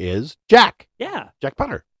elevator is Jack. Yeah. Jack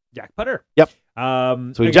Putter. Yep.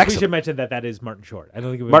 So we should mention that is Martin Short. I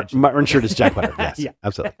don't think we mentioned Martin Short is Jack Putter. Yes. Yeah.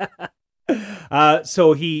 Absolutely.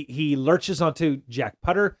 So he lurches onto Jack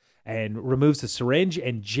Putter and removes the syringe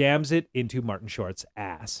and jams it into Martin Short's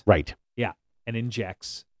ass. Right. Yeah. And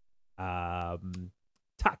injects Tuck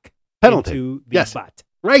Pendleton into the butt.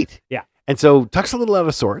 Right. Yeah. And so Tuck's a little out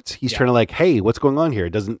of sorts. He's trying to hey, what's going on here?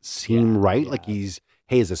 It doesn't seem right.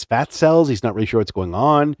 Is this fat cells? He's not really sure what's going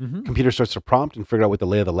on. Mm-hmm. Computer starts to prompt and figure out what the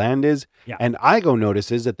lay of the land is. Yeah. And Igo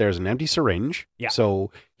notices that there's an empty syringe. Yeah.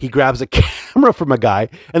 So he grabs a camera from a guy,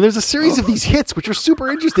 and there's a series of these hits, which are super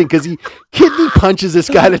interesting because he kidney punches this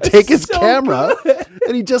guy to take his camera.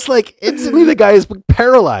 And he just like instantly the guy is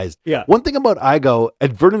paralyzed. Yeah. One thing about Igo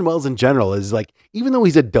and Vernon Wells in general is like, even though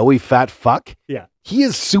he's a doughy fat fuck, he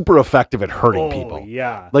is super effective at hurting people.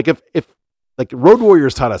 Yeah. Like if like Road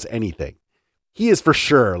Warriors taught us anything, he is for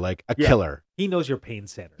sure like a killer. He knows your pain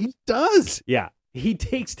center. He does. Yeah. He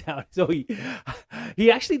takes down. So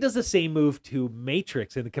he actually does the same move to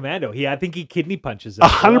Matrix in the Commando. I think he kidney punches him.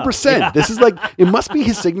 100%. This is like, it must be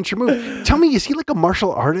his signature move. Tell me, is he like a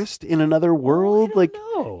martial artist in another world? Like,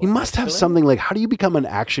 he must have something like, how do you become an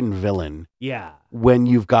action villain? Yeah. When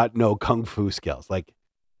you've got no kung fu skills? Like,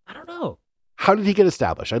 I don't know. How did he get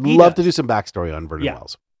established? I'd love to do some backstory on Vernon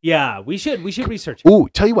Wells. Yeah, we should research it. Ooh,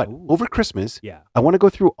 tell you what, over Christmas, I want to go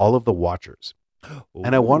through all of the Watchers. Ooh.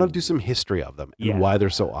 And I want to do some history of them and why they're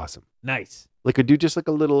so awesome. Nice. Like, I do just like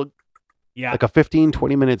a little, like a 15,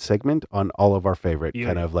 20-minute segment on all of our favorite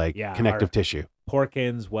kind of like connective tissue.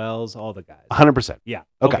 Porkins, Wells, all the guys. 100%. Yeah.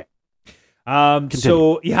 Okay.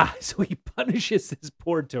 So he punishes this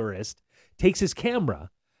poor tourist, takes his camera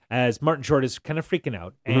as Martin Short is kind of freaking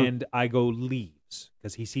out, and Igo leaves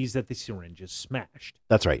because he sees that the syringe is smashed.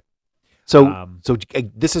 That's right. So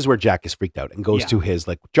this is where Jack is freaked out and goes to his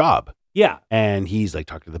like job. Yeah. And he's like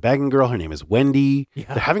talking to the bagging girl. Her name is Wendy. Yeah.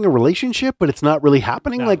 They're having a relationship, but it's not really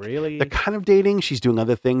happening. Not really. They're kind of dating. She's doing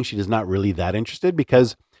other things. She is not really that interested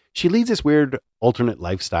because she leads this weird alternate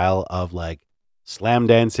lifestyle of like slam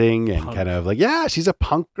dancing and kind of like, she's a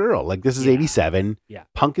punk girl. Like this is 87. Yeah.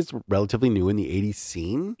 Punk is relatively new in the 80s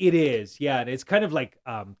scene. It is. Yeah. And it's kind of like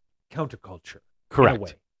counterculture. Correct. In a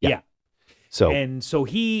way. Yeah. So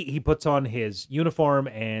he puts on his uniform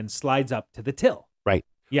and slides up to the till. Right.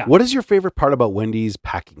 Yeah. What is your favorite part about Wendy's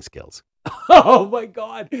packing skills? Oh my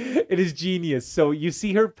God. It is genius. So you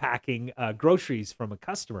see her packing groceries from a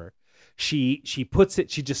customer. She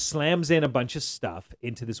just slams in a bunch of stuff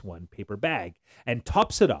into this one paper bag and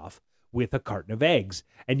tops it off with a carton of eggs.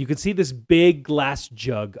 And you can see this big glass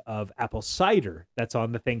jug of apple cider that's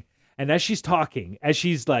on the thing. And as she's talking, as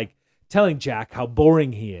she's like telling Jack how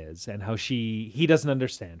boring he is and how he doesn't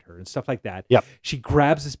understand her and stuff like that. Yep. She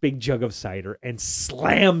grabs this big jug of cider and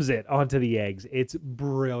slams it onto the eggs. It's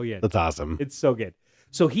brilliant. That's awesome. It's so good.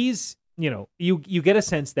 So he's, you get a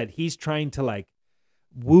sense that he's trying to like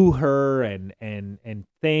woo her and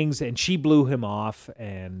things, and she blew him off,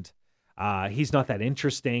 and he's not that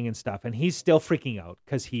interesting and stuff, and he's still freaking out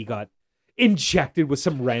because he got injected with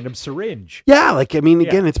some random syringe. Yeah, like, I mean,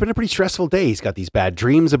 again, it's been a pretty stressful day. He's got these bad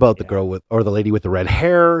dreams about the girl or the lady with the red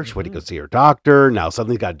hair. She went to go see her doctor. Now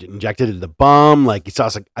suddenly got injected in the bum. Like, he saw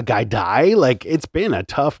a guy die. Like, it's been a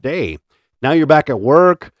tough day. Now you're back at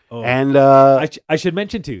work. Oh. And I should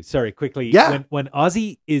mention too, sorry, quickly. Yeah. When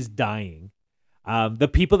Ozzy is dying, the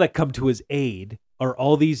people that come to his aid are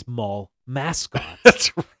all these mall mascots.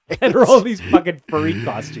 That's right. And are all these fucking furry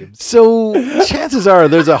costumes. So chances are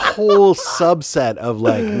there's a whole subset of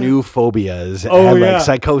like new phobias and like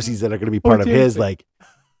psychoses that are going to be part of his like,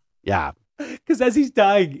 Because as he's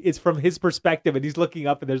dying, it's from his perspective, and he's looking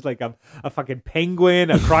up, and there's like a fucking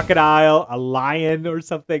penguin, a crocodile, a lion, or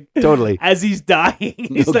something. Totally. As he's dying,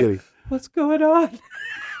 he's like, "What's going on?"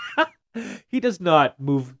 He does not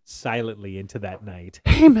move silently into that night.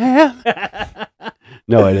 Hey, man.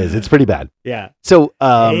 No, it is. It's pretty bad. Yeah. So,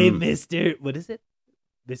 hey, Mr. What is it?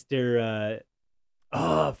 Mr.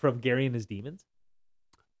 From Gary and His Demons.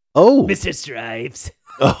 Oh. Mr. Stripes.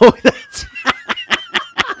 Oh, that's...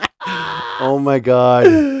 Oh, my God.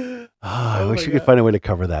 I wish we could find a way to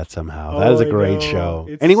cover that somehow. That is a great show.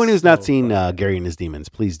 It's anyone who's not seen Gary and His Demons,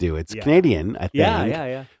 please do. It's Canadian, I think.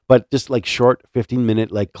 Yeah. But just like short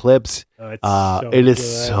 15-minute like clips. Oh, it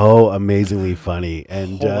is so amazingly funny.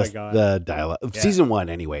 And just the dialogue. Yeah. Season 1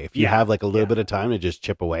 anyway. If you have like a little bit of time to just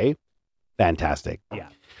chip away, fantastic. Yeah.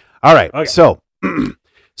 All right. Okay.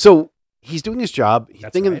 So he's doing his job. He's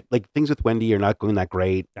thinking like things with Wendy are not going that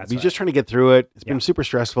great. He's just trying to get through it. It's been super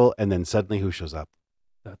stressful. And then suddenly who shows up?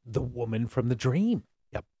 The woman from the dream.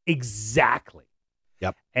 Yep. Exactly.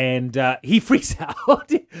 Yep. And he freaks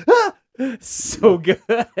out. So good.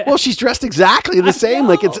 Well, she's dressed exactly the same.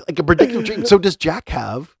 Like it's like a predictable dream. So does Jack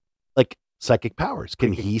have like psychic powers?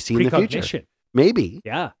 Can he see in the future? Maybe.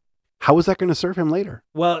 Yeah. How is that going to serve him later?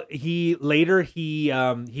 Well, he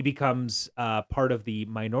becomes part of the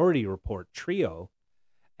Minority Report trio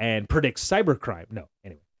and predicts cybercrime. No,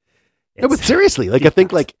 anyway. No, but seriously, like I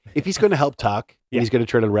think like if he's going to help Tuck and he's going to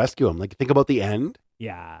try to rescue him, like think about the end.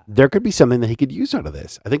 Yeah. There could be something that he could use out of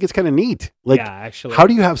this. I think it's kind of neat. Like, actually, how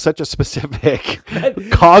do you have such a specific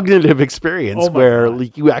cognitive experience where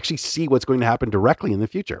like, you actually see what's going to happen directly in the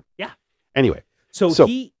future? Yeah. Anyway. So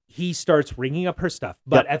he starts ringing up her stuff,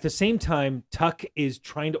 but at the same time, Tuck is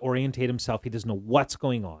trying to orientate himself. He doesn't know what's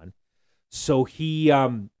going on. So he's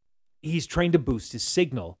trying to boost his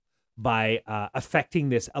signal by affecting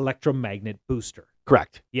this electromagnet booster.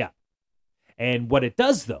 Correct. Yeah. And what it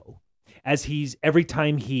does, though, every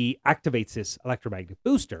time he activates this electromagnet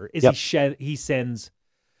booster, is he sends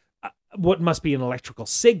what must be an electrical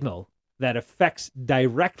signal that affects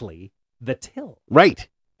directly the till. Right.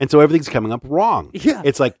 And so everything's coming up wrong. Yeah.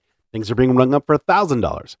 It's like things are being rung up for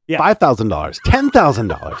 $1,000, Yeah. $5,000,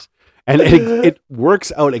 $10,000. And it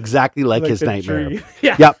works out exactly like his nightmare.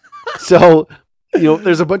 Yeah. Yep. So,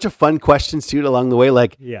 there's a bunch of fun questions too along the way.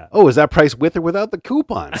 Like, oh, is that price with or without the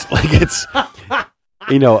coupons? Like it's,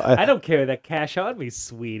 I don't carry that cash on me,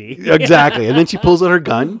 sweetie. Exactly. And then she pulls out her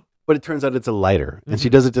gun, but it turns out it's a lighter. And she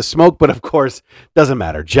does it to smoke, but of course, doesn't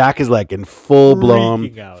matter. Jack is like in full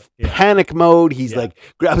blown panic mode. He's like,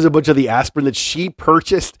 grabs a bunch of the aspirin that she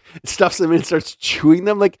purchased, stuffs them in and starts chewing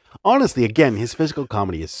them. Like, honestly, again, his physical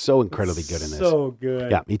comedy is so incredibly good in this. So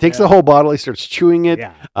good. Yeah. He takes the whole bottle, he starts chewing it.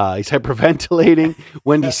 Yeah. He's hyperventilating.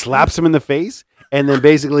 Wendy slaps him in the face. And then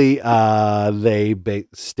basically they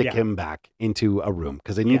stick him back into a room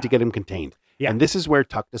because they need to get him contained. Yeah. And this is where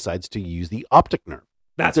Tuck decides to use the optic nerve.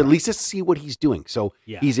 That's at least to see what he's doing. So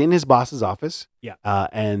he's in his boss's office. Yeah.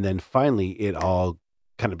 And then finally it all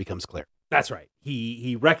kind of becomes clear. That's right.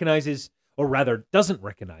 He recognizes, or rather doesn't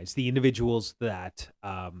recognize, the individuals that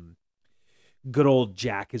good old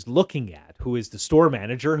Jack is looking at, who is the store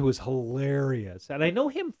manager, who is hilarious. And I know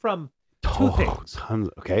him from two things.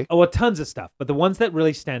 Tons of stuff. But the ones that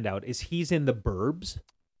really stand out is he's in The Burbs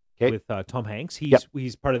with Tom Hanks.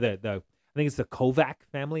 He's part of the I think it's the Kovac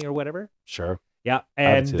family or whatever. Sure. Yeah.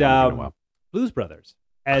 And Blues Brothers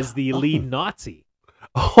as the lead Nazi.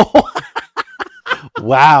 Oh.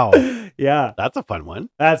 Wow. Yeah. That's a fun one.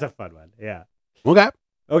 Yeah.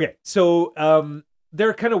 Okay. So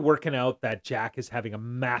they're kind of working out that Jack is having a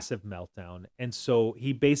massive meltdown. And so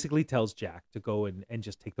he basically tells Jack to go and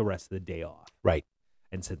just take the rest of the day off. Right.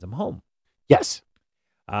 And sends him home. Yes.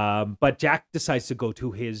 But Jack decides to go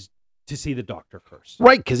to see the doctor first.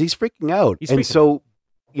 Right. Because he's freaking out.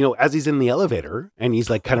 As he's in the elevator and he's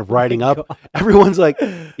like kind of riding up, everyone's like,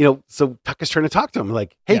 so Tuck is trying to talk to him.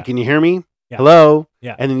 Like, hey, can you hear me? Yeah. Hello?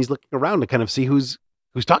 Yeah. And then he's looking around to kind of see who's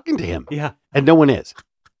talking to him. Yeah. And no one is.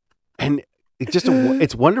 And it's just,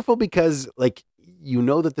 it's wonderful because like,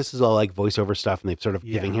 that this is all like voiceover stuff and they've sort of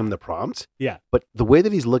giving him the prompts. Yeah. But the way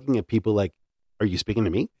that he's looking at people like, are you speaking to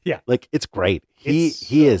me? Yeah. Like, it's great.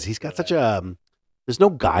 He's got such a, there's no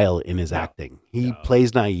guile in his acting. He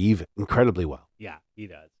plays naive incredibly well. Yeah, he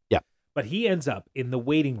does. Yeah. But he ends up in the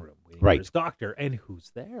waiting room waiting for his doctor. And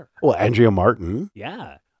who's there? Well, Andrea Martin.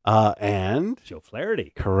 Yeah. And Joe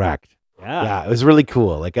Flaherty. Correct. Yeah. Yeah, it was really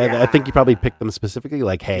cool. Like, I think you probably picked them specifically.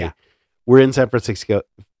 Like, hey, we're in San Francisco.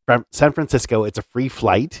 It's a free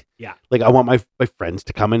flight. Yeah. Like, I want my friends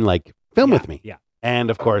to come and like film with me. Yeah. And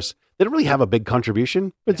of course, they don't really have a big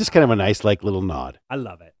contribution, but just kind of a nice like little nod. I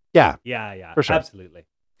love it. Yeah. Yeah. For sure. Absolutely.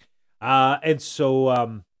 And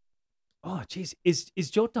so,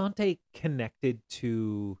 is Joe Dante connected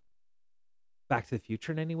to Back to the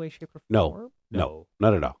Future in any way, shape, or form? No,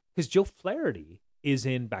 not at all. Because Joe Flaherty is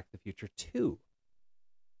in Back to the Future 2.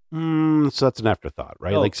 So that's an afterthought,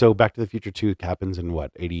 right? Oh. Like, so Back to the Future 2 happens in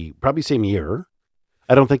what, 80, probably same year.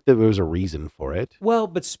 I don't think that there was a reason for it. Well,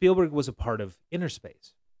 but Spielberg was a part of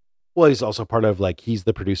Innerspace. Well, he's also part of, like, he's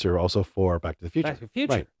the producer also for Back to the Future. Back to the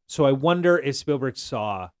Future. Right. So I wonder if Spielberg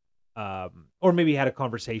saw, or maybe had a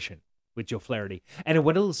conversation with Joe Flaherty, and it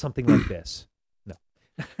went a little something like this. No.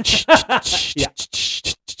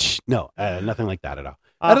 No, nothing like that at all.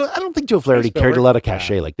 I don't think Joe Flaherty carried a lot of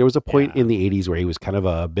cachet. Like, there was a point in the 80s where he was kind of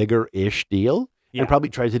a bigger-ish deal and probably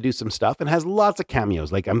tried to do some stuff and has lots of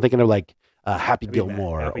cameos. Like, I'm thinking of, like, Happy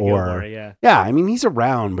Gilmore. I mean, he's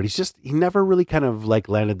around, but he never really kind of, like,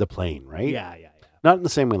 landed the plane, right? Yeah. Not in the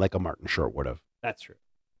same way like a Martin Short would have. That's true.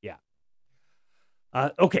 Yeah.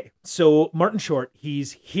 Okay, so Martin Short,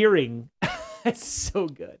 he's hearing... That's so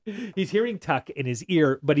good. He's hearing Tuck in his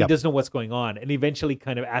ear, but he doesn't know what's going on, and eventually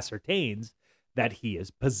kind of ascertains that he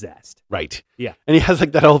is possessed. Right. Yeah. And he has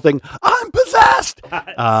like that whole thing, I'm possessed!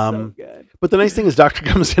 So good. But the nice thing is Doctor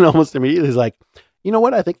comes in almost immediately. He's like, you know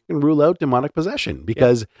what? I think you can rule out demonic possession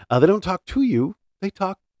because they don't talk to you, they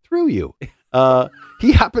talk through you.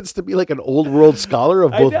 He happens to be like an old world scholar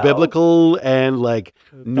of both biblical and like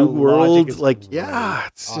New World. Like,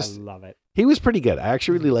 it's just, I love it. He was pretty good. I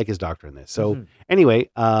actually really like his doctor in this. So anyway,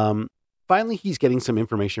 finally he's getting some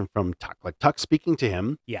information from Tuck. Like Tuck's speaking to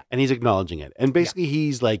him. Yeah. And he's acknowledging it. And basically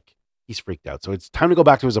he's freaked out. So it's time to go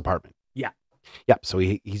back to his apartment. Yeah. Yeah. So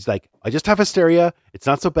he's like, I just have hysteria. It's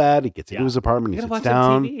not so bad. He gets into his apartment. He sits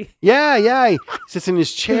down. Yeah. He sits in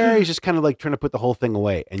his chair. He's just kind of like trying to put the whole thing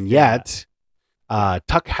away. And yet,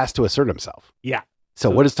 Tuck has to assert himself. Yeah. So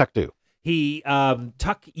what does Tuck do? He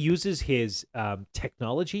Tuck uses his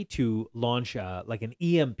technology to launch like an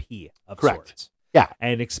EMP of sorts. Yeah.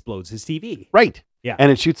 And explodes his TV. Right. Yeah.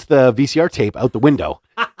 And it shoots the VCR tape out the window.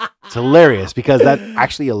 It's hilarious because that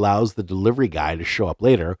actually allows the delivery guy to show up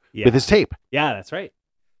later with his tape. Yeah, that's right.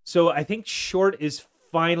 So I think Short is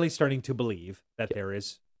finally starting to believe that there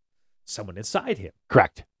is someone inside him.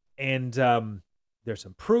 Correct. And there's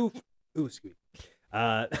some proof. Ooh, excuse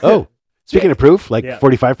me. Speaking of proof, like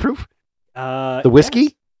 45 proof? The whiskey?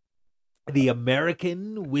 Yes. The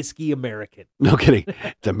American Whiskey American. No kidding.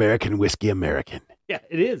 It's American Whiskey American. Yeah,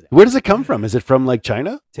 it is. Where does it come from? Is it from like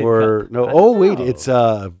China? Or no? Oh, wait. It's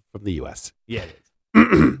from the U.S. Yeah, it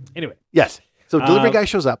is. Anyway. Yes. So delivery guy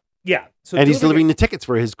shows up. Yeah. So and he's delivering the tickets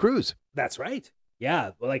for his cruise. That's right.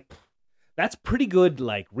 Yeah. Like, that's pretty good,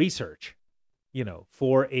 like, research,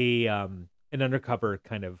 for an undercover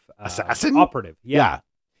kind of assassin operative. Yeah.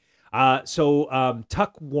 So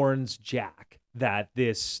Tuck warns Jack that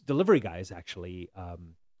this delivery guy is actually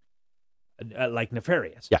like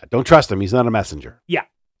nefarious. Yeah, don't trust him. He's not a messenger. Yeah.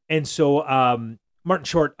 And so Martin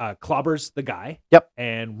Short clobbers the guy. Yep.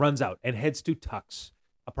 And runs out and heads to Tuck's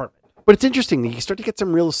apartment. But it's interesting. You start to get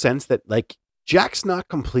some real sense that like Jack's not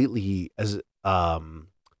completely as wimpy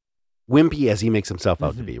as he makes himself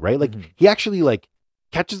out to be, right? Like he actually like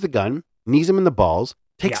catches the gun, knees him in the balls,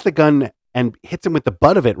 takes the gun and hits him with the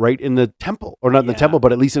butt of it right in the temple, or not in the temple,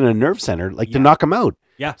 but at least in a nerve center, like to knock him out.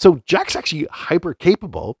 Yeah. So Jack's actually hyper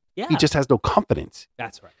capable. Yeah. He just has no confidence.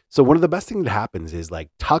 That's right. So one of the best things that happens is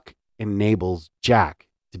like Tuck enables Jack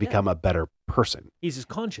to become a better person. He's his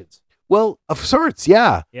conscience. Well, of sorts,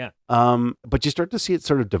 yeah. Yeah. But you start to see it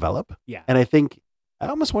sort of develop. Yeah. And I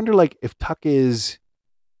almost wonder like if Tuck he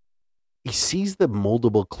sees the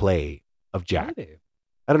moldable clay of Jack.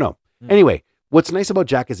 I don't know. Anyway, what's nice about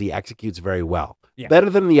Jack is he executes very well. Yeah. Better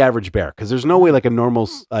than the average bear, because there's no way like a normal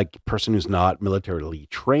like person who's not militarily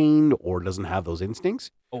trained or doesn't have those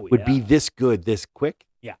instincts would be this good, this quick.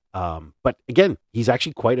 Yeah. But again, he's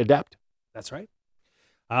actually quite adept. That's right.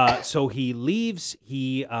 So he leaves.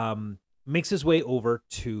 He makes his way over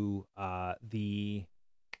to does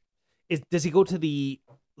he go to the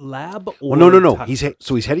lab? Or no. He's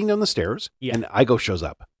heading down the stairs, and Igo shows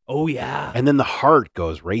up. Oh yeah. And then the heart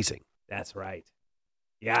goes racing. That's right.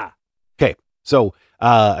 Yeah. Okay. So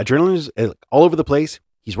adrenaline is all over the place.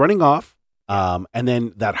 He's running off. And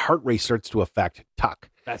then that heart rate starts to affect Tuck.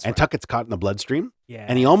 That's and right. Tuck gets caught in the bloodstream. Yeah.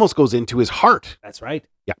 And he almost goes into his heart. That's right.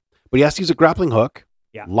 Yeah. But he has to use a grappling hook.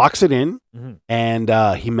 Yeah. Locks it in. And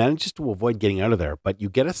he manages to avoid getting out of there. But you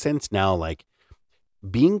get a sense now, like,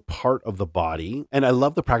 being part of the body, and I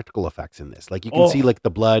love the practical effects in this. Like you can see like the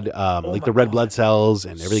blood, like the red blood cells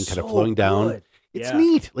and everything kind of flowing down. It's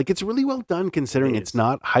neat. Like it's really well done considering it's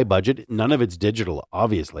not high budget. None of it's digital,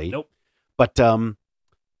 obviously. Nope. But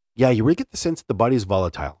yeah, you really get the sense that the body is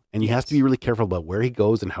volatile, and he has to be really careful about where he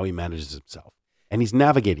goes and how he manages himself. And he's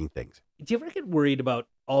navigating things. Do you ever get worried about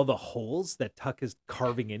all the holes that Tuck is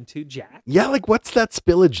carving into Jack? Yeah, like what's that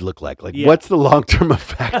spillage look like? Like what's the long-term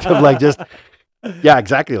effect of like just yeah,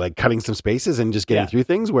 exactly. Like cutting some spaces and just getting through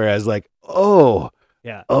things. Whereas like, my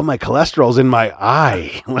cholesterol's in my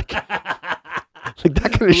eye. like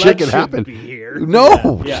that kind of shit can happen.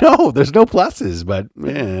 No, there's no pluses, but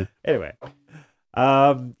Anyway.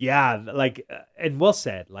 And well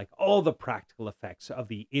said, like all the practical effects of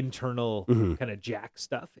the internal kind of Jack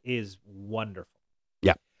stuff is wonderful.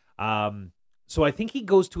 Yeah. So I think he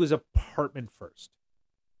goes to his apartment first.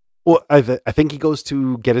 Well, I think he goes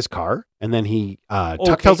to get his car, and then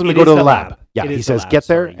Tuck tells him to go to the lab. Yeah, he says get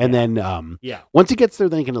there, and then once he gets there,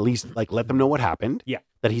 then he can at least like let them know what happened. Yeah,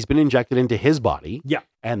 that he's been injected into his body. Yeah,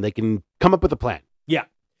 and they can come up with a plan. Yeah,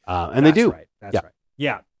 and they do. Right. That's right.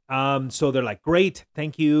 Yeah. So they're like, great,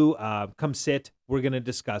 thank you. Come sit. We're gonna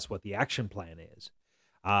discuss what the action plan is.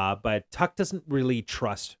 But Tuck doesn't really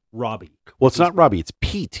trust Robbie. Well, it's not Robbie. It's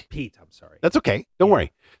Pete. Pete, I'm sorry. That's okay. Don't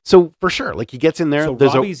worry. So for sure, like he gets in there. So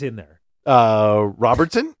Robbie's in there.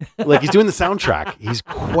 Robertson, like he's doing the soundtrack. He's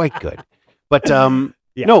quite good. But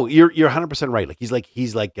no, you're 100% right. Like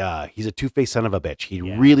he's a two-faced son of a bitch. He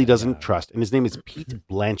really doesn't trust. And his name is Pete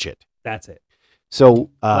Blanchett. That's it. So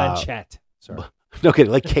Blanchett. Sorry. Okay,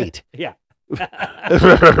 like Kate. Yeah.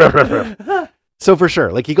 So for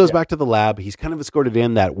sure, like he goes back to the lab. He's kind of escorted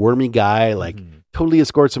in. That wormy guy, like totally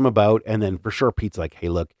escorts him about. And then for sure, Pete's like, "Hey,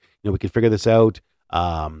 look, we can figure this out."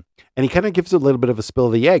 And he kind of gives a little bit of a spill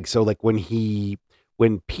of the egg. So like when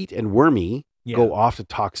Pete and Wormy go off to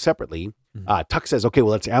talk separately, Tuck says, okay,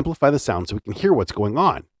 well, let's amplify the sound so we can hear what's going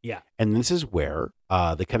on. Yeah. And this is where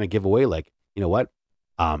they kind of give away, like, you know what?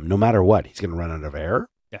 No matter what, he's going to run out of air.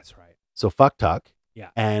 That's right. So fuck Tuck. Yeah.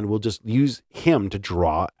 And we'll just use him to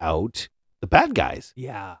draw out the bad guys.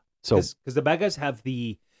 Yeah. So because the bad guys have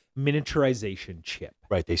the miniaturization chip.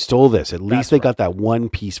 Right. They stole this. At least they got that one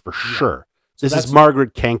piece for sure. This is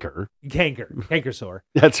Margaret Cankersaur.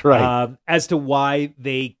 That's right. As to why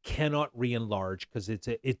they cannot re-enlarge, because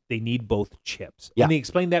they need both chips. Yeah. And they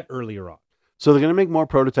explained that earlier on. So they're going to make more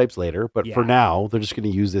prototypes later, but for now, they're just going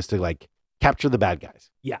to use this to like capture the bad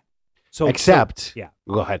guys. Yeah. Go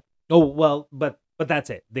ahead. Oh, well, but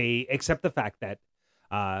that's it. They accept the fact that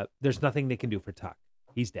there's nothing they can do for Tuck.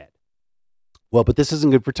 He's dead. Well, but this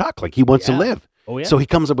isn't good for Tuck. Like, he wants to live. Oh, yeah. So he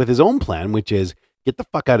comes up with his own plan, which is get the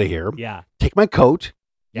fuck out of here. Yeah. Take my coat,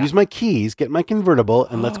 use my keys, get my convertible,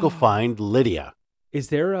 and let's go find Lydia. Is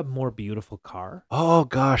there a more beautiful car? Oh,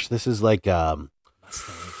 gosh. This is like Mustang.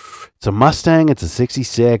 It's a Mustang. It's a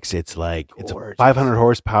 66. It's like it's a 500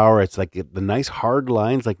 horsepower. It's like the nice hard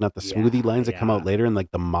lines, like not the smoothie lines that come out later in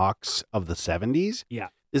like the Machs of the 70s. Yeah.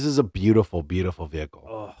 This is a beautiful, beautiful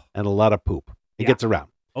vehicle and a lot of poop. It gets around.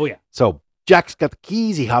 Oh, yeah. So Jack's got the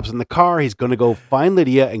keys. He hops in the car. He's going to go find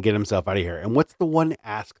Lydia and get himself out of here. And what's the one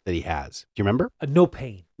ask that he has? Do you remember? No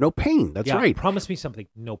pain. No pain. That's right. Promise me something.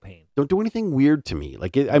 No pain. Don't do anything weird to me.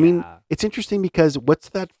 Like, I mean, it's interesting because what's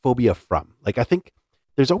that phobia from? Like, I think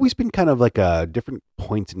there's always been kind of like a different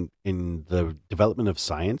points in the development of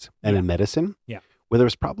science and in medicine where there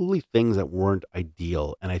was probably things that weren't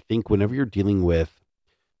ideal. And I think whenever you're dealing with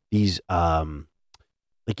these,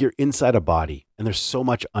 like you're inside a body and there's so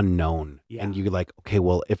much unknown and you're like, okay,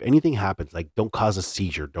 well, if anything happens, like don't cause a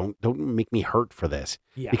seizure. Don't make me hurt for this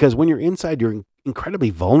because when you're inside, you're incredibly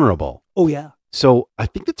vulnerable. Oh yeah. So I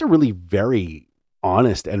think that's a really very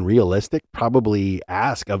honest and realistic probably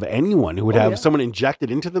ask of anyone who would have someone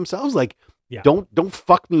injected into themselves. Like, don't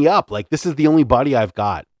fuck me up. Like, this is the only body I've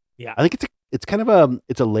got. Yeah. I think it's kind of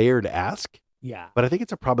a layered ask. Yeah. But I think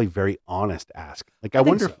it's a probably very honest ask. Like, I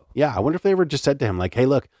wonder if they ever just said to him, like, hey,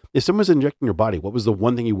 look, if someone's injecting your body, what was the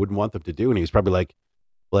one thing you wouldn't want them to do? And he was probably like,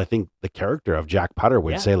 well, I think the character of Jack Potter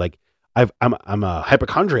would say, like, I'm a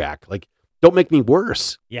hypochondriac. Like, don't make me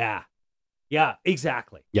worse. Yeah. Yeah,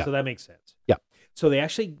 exactly. Yeah. So that makes sense. Yeah. So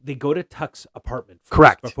they go to Tuck's apartment first.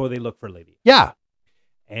 Correct. Before they look for Lydia. Yeah.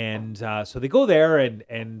 And so they go there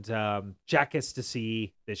and Jack gets to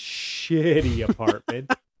see this shitty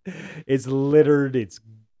apartment. It's littered. It's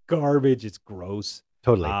garbage. It's gross.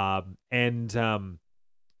 Totally.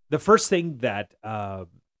 The first thing that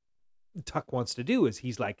Tuck wants to do is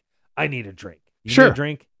he's like, I need a drink. You need a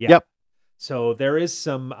drink? Yeah. Yep. So there is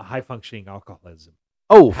some high functioning alcoholism.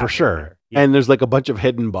 Oh, for sure. Yeah. And there's like a bunch of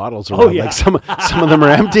hidden bottles around. Oh, yeah. Like some of them are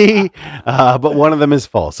empty, but one of them is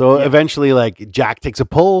full. So eventually, like Jack takes a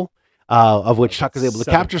pull, of which Tuck is able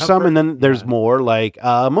to capture some, and then there's more like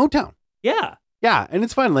Motown. Yeah. Yeah, and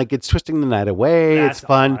it's fun. Like, it's twisting the night away. It's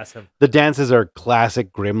fun. Awesome. The dances are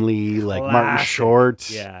classic, grimly, like Martin Short.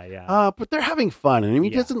 Yeah. But they're having fun, and he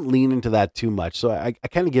doesn't lean into that too much. So I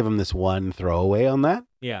kind of give him this one throwaway on that.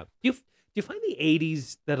 Yeah. Do you find the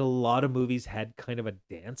 80s that a lot of movies had kind of a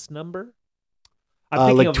dance number?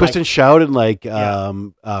 Like Twist and Shout and like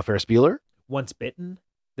Ferris Bueller? Once Bitten.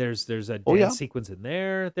 There's a dance sequence in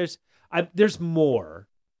there. There's more.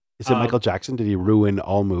 Is it Michael Jackson? Did he ruin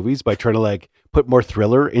all movies by trying to like put more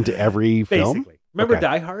thriller into every film? Basically. Remember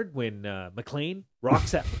Die Hard when McClane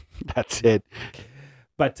rocks out? That's it.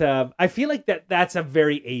 But I feel like that's a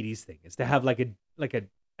very 80s thing, is to have like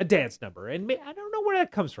a dance number. And I don't know where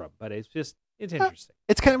that comes from, but it's interesting.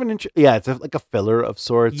 It's kind of it's like a filler of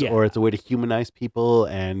sorts, or it's a way to humanize people.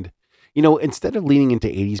 And, you know, instead of leaning into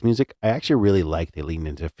 80s music, I actually really like they lean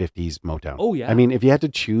into 50s Motown. Oh, yeah. I mean, if you had to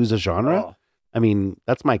choose a genre, I mean,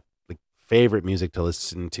 that's my favorite music to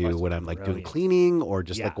listen to when I'm like doing cleaning or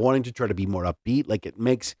just like wanting to try to be more upbeat. Like, it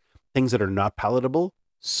makes things that are not palatable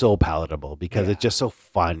so palatable because it's just so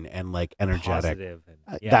fun and like energetic. Positive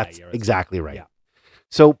that's exactly right. Yeah.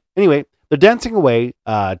 So anyway, they're dancing away.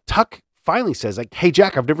 Tuck finally says like, hey,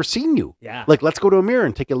 Jack, I've never seen you. Yeah. Like, let's go to a mirror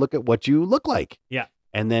and take a look at what you look like. Yeah.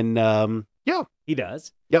 And then, he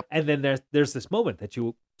does. Yep. And then there's this moment that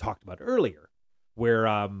you talked about earlier where,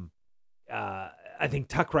 I think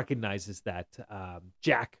Tuck recognizes that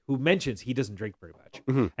Jack, who mentions he doesn't drink very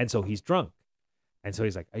much, and so he's drunk. And so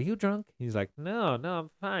he's like, are you drunk? He's like, no,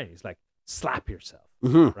 I'm fine. He's like, slap yourself,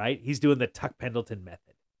 right? He's doing the Tuck Pendleton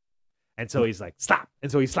method. And so he's like, stop.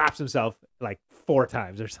 And so he slaps himself like 4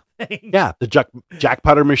 times or something. Yeah, the Jack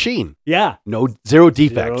Potter machine. Yeah. Zero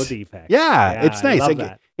defects. Zero defects. Yeah, it's nice. I love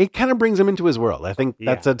that. It kind of brings him into his world. I think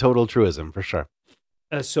that's a total truism for sure.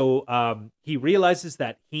 He realizes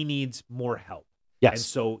that he needs more help. Yes. And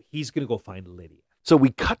so he's going to go find Lydia. So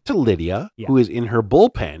we cut to Lydia, who is in her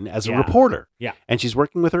bullpen as a reporter. Yeah. And she's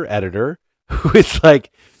working with her editor, who is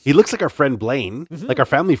like, he looks like our friend Blaine, like our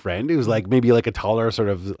family friend, who's like maybe like a taller, sort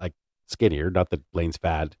of like skinnier. Not that Blaine's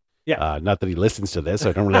fat. Yeah. Not that he listens to this,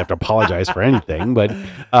 so I don't really have to apologize for anything. But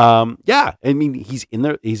I mean, he's in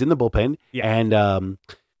the bullpen, and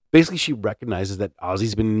basically she recognizes that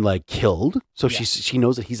Ozzy's been like killed, so she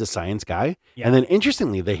knows that he's a science guy. And then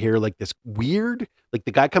interestingly, they hear like this weird, like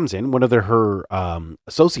the guy comes in, one of her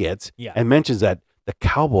associates, and mentions that the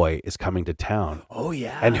cowboy is coming to town. Oh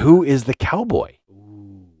yeah. And who is the cowboy?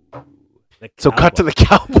 Ooh, so cut to the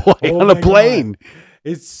cowboy on a plane. God.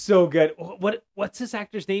 It's so good. What's this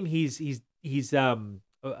actor's name? He's the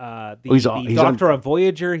doctor on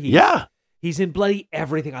Voyager. He's in bloody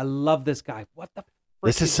everything. I love this guy. What the?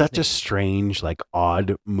 This is such a strange, like,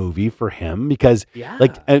 odd movie for him because,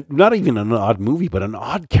 like, not even an odd movie, but an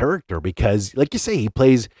odd character because, like you say, he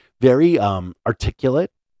plays very articulate,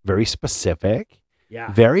 very specific,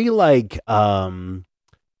 very like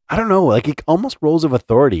I don't know, like he almost roles of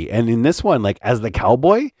authority. And in this one, like as the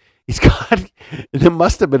cowboy, he's got, there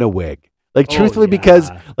must have been a wig. Like truthfully, because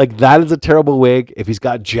like that is a terrible wig. If he's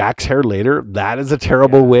got Jack's hair later, that is a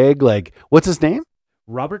terrible wig. Like, what's his name?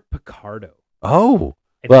 Robert Picardo. Oh,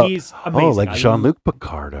 and well, he's amazing. Oh, like Jean-Luc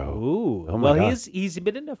Picardo. Ooh, oh my God. He's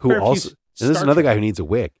been in a who fair also, few. This is another guy who needs a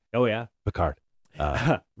wig. Oh yeah, Picard.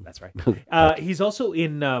 That's right. He's also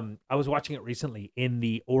in. I was watching it recently in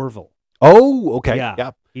the Orville. Oh, okay.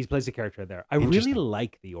 Yeah. He plays a character there. I really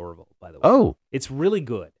like the Orville, by the way. Oh, it's really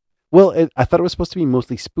good. Well, I thought it was supposed to be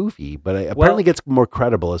mostly spoofy, but it apparently gets more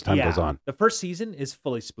credible as time goes on. The first season is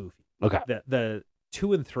fully spoofy. Okay. The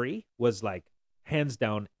 2 and 3 was like hands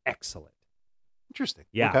down excellent. Interesting.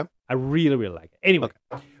 Yeah. Okay. I really, really like it. Anyway,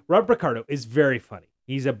 Robert Picardo is very funny.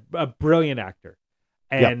 He's a brilliant actor.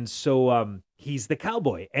 And so he's the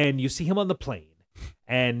cowboy, and you see him on the plane,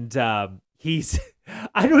 and he's,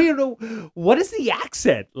 I don't even know, what is the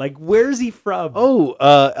accent? Like, where is he from? Oh,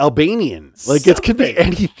 Albanian. Like, it could be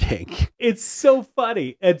anything. It's so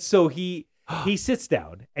funny. And so he sits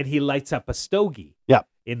down, and he lights up a stogie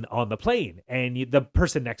on the plane, and the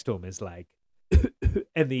person next to him is like,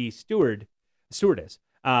 and the stewardess,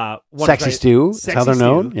 Sexy Stew, that's how they're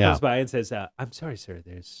known. Comes by and says, "I'm sorry, sir.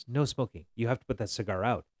 There's no smoking. You have to put that cigar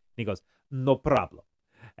out." And he goes, "No problem."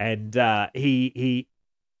 And he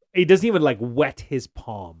doesn't even like wet his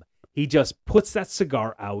palm. He just puts that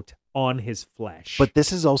cigar out on his flesh. But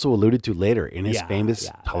this is also alluded to later in his famous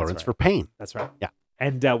tolerance for pain. That's right. Yeah.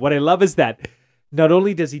 And what I love is that not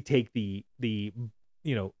only does he take the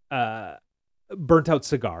burnt out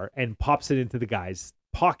cigar and pops it into the guy's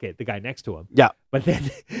pocket, the guy next to him. Yeah. But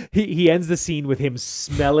then he ends the scene with him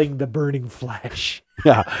smelling the burning flesh.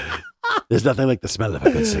 Yeah. There's nothing like the smell of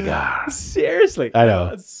a good cigar. Seriously. I know.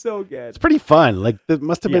 It's so good. It's pretty fun. Like, it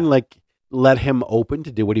must have been like, let him open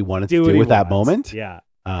to do what he wanted to do with that moment. Yeah.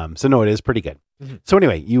 So no, it is pretty good. Mm-hmm. So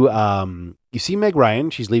anyway, you see Meg Ryan.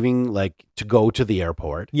 She's leaving like to go to the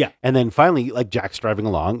airport. Yeah. And then finally, like Jack's driving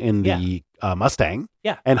along in the Mustang.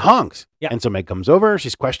 Yeah. And honks. Yeah. And so Meg comes over.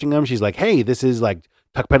 She's questioning him. She's like, "Hey, this is like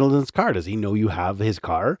Tuck Pendleton's car. Does he know you have his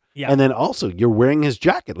car?" Yeah. And then also you're wearing his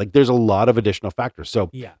jacket. Like, there's a lot of additional factors. So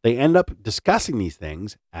they end up discussing these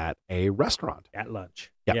things at a restaurant. At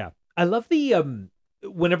lunch. Yeah. Yeah. I love the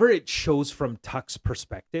whenever it shows from Tuck's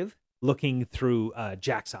perspective, looking through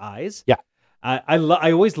Jack's eyes. Yeah. I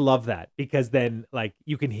always love that, because then like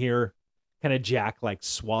you can hear kind of Jack like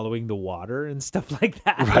swallowing the water and stuff like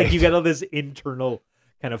that. Right. Like you get all this internal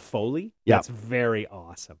kind of Foley. Yeah. That's very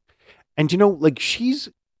awesome. And like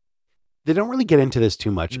they don't really get into this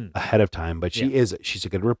too much ahead of time, but she's a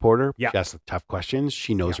good reporter. Yeah. She asks tough questions.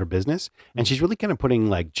 She knows her business, and she's really kind of putting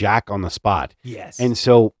like Jack on the spot. Yes. And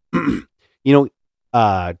so,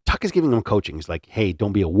 Tuck is giving him coaching. He's like, "Hey,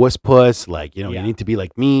 don't be a wuss puss. Like, you need to be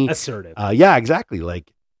like me." Assertive. Yeah, exactly.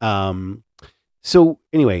 Like, so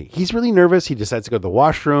anyway, he's really nervous. He decides to go to the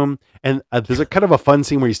washroom, and there's a kind of a fun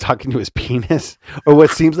scene where he's talking to his penis, or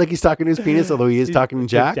what seems like he's talking to his penis, although he is talking to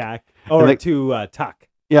Jack. Or to Tuck.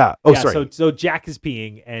 Yeah. Oh, sorry. So Jack is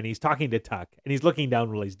peeing, and he's talking to Tuck, and he's looking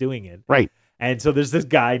down while he's doing it. Right. And so there's this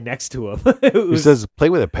guy next to him who says, "Play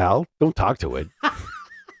with it, pal. Don't talk to it."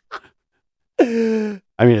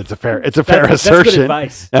 I mean, it's a fair assertion. That's good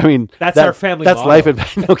advice. I mean, that's our family. That's life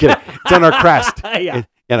advice. No kidding. It's on our crest. Yeah.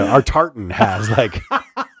 Our tartan has like.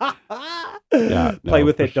 Play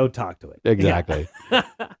with it. Don't talk to it. Exactly.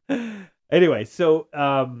 Yeah. Anyway, so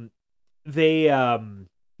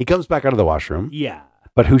he comes back out of the washroom. Yeah.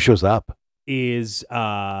 But who shows up? Is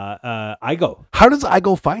Igo. How does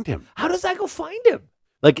Igo find him?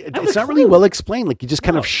 Like it's not really well explained. Like he just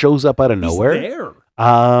kind of shows up out of nowhere. He's there.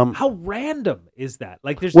 Um, How random is that?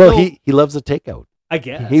 Like there's he loves the takeout. I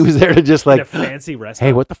guess he was there to just like in a fancy restaurant.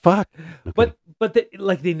 Hey, what the fuck? Okay.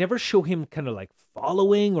 But they never show him kind of like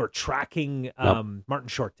following or tracking Martin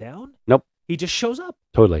Short down. Nope. He just shows up.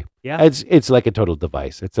 Totally. Yeah. It's like a total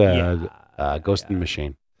device. It's a ghost in the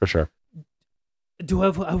machine for sure.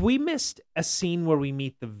 Have we missed a scene where we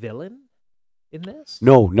meet the villain in this?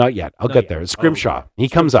 No, not yet. I'll get there. It's Scrimshaw. He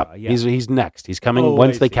comes up. Yeah. He's next. He's coming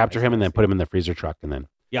once they capture him and then put him in the freezer truck and then.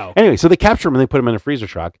 Yeah. Okay. Anyway, so they capture him and they put him in a freezer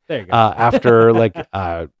truck. There you go. After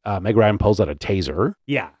Meg Ryan pulls out a taser.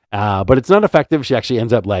 Yeah. But it's not effective. She actually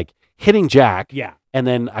ends up like hitting Jack. Yeah. And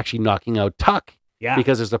then actually knocking out Tuck. Yeah.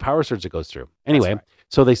 Because there's a power surge that goes through. Anyway,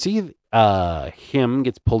 so they see him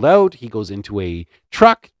gets pulled out. He goes into a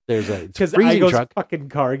truck. There's a freezing truck. Fucking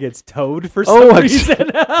car gets towed for some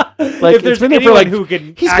reason. Like if there's been anyone there for who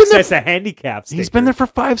can access a handicap sticker. He's been there for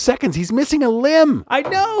 5 seconds. He's missing a limb. I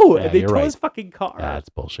know. Yeah, they tow his fucking car. That's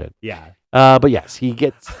bullshit. Yeah. But yes,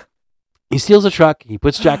 he steals a truck. He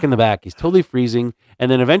puts Jack in the back. He's totally freezing.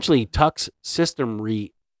 And then eventually Tuck's system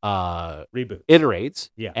reboots. Iterates.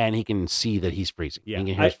 Yeah. And he can see that he's freezing. Yeah. He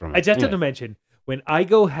can hear from it. I just have to mention, when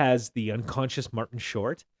Igo has the unconscious Martin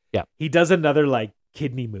Short, he does another like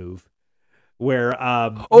kidney move where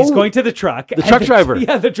he's going to the truck. The truck driver.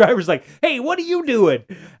 Yeah, the driver's like, hey, what are you doing?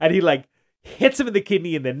 And he like hits him in the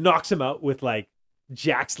kidney and then knocks him out with like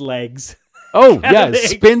Jack's legs. Oh, yeah.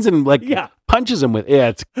 Spins and like punches him with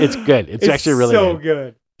it's good. It's actually really so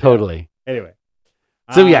good. Totally. Yeah. Anyway.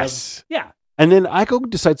 So yes. Yeah. And then Igo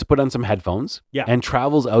decides to put on some headphones and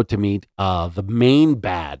travels out to meet the main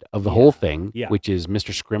bad of the whole thing, which is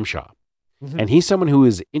Mr. Scrimshaw. Mm-hmm. And he's someone who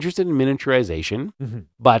is interested in miniaturization,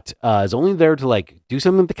 but is only there to like do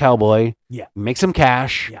something with the cowboy, make some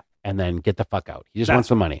cash, and then get the fuck out. He just wants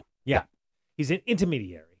the money. Yeah. He's an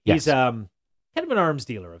intermediary. He's kind of an arms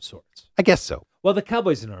dealer of sorts. I guess so. Well, the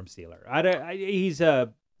cowboy's an arms dealer. He's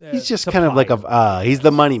just kind of like he's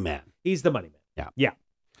the money man. He's the money man. Yeah. Yeah.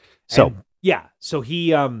 So so he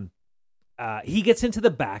gets into the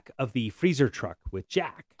back of the freezer truck with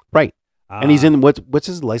Jack. Right. And he's in what's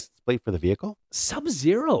his license plate for the vehicle?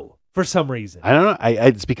 Sub-Zero for some reason. I don't know.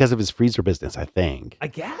 It's because of his freezer business, I think. I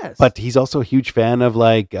guess. But he's also a huge fan of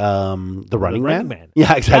like the Running Man.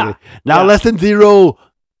 Yeah, exactly. Yeah. Now less than zero.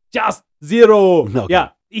 Just zero. No,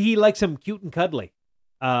 yeah. He likes him cute and cuddly.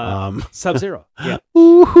 Sub-Zero. Yeah.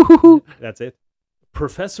 That's it.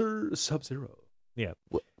 Professor Sub-Zero. Yeah.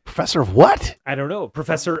 Professor of what? I don't know.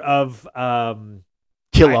 Professor of Killology?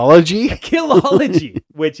 Killology,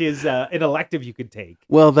 which is an elective you could take.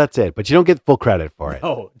 Well, that's it, but you don't get full credit for it.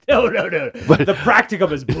 No. But the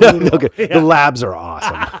practicum is brutal. The labs are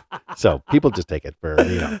awesome. So people just take it for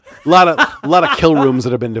a lot of kill rooms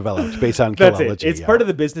that have been developed based on Killology. That's it. It's part of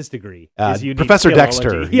the business degree. Professor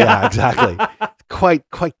Dexter. Yeah, exactly. Quite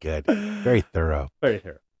good. Very thorough. Very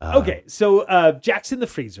thorough. Okay, so Jack's in the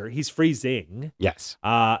freezer. He's freezing. Yes.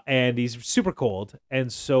 And he's super cold.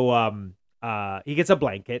 And so he gets a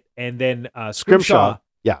blanket, and then Scrimshaw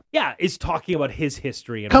is talking about his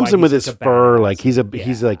history and comes why in with his fur, like he's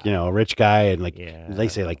like a rich guy, and like they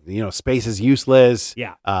say like space is useless.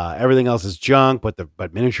 Yeah. Everything else is junk, but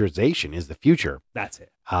miniaturization is the future. That's it.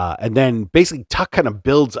 And then basically Tuck kind of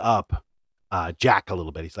builds up Jack a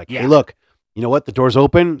little bit. He's like, hey, look, you know what? The door's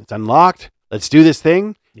open. It's unlocked. Let's do this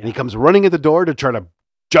thing. Yeah. And he comes running at the door to try to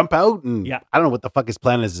jump out. And I don't know what the fuck his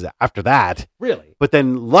plan is after that. Really? But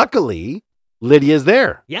then luckily, Lydia's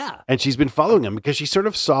there. Yeah. And she's been following him because she sort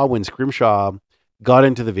of saw when Scrimshaw got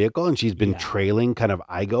into the vehicle, and she's been trailing kind of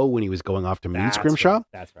Igo when he was going off to meet Scrimshaw. Right.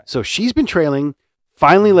 That's right. So she's been trailing.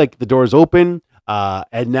 Finally, like the door's open.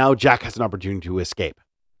 And now Jack has an opportunity to escape.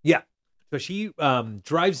 Yeah. So she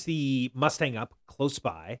drives the Mustang up close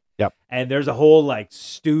by. Yep. And there's a whole like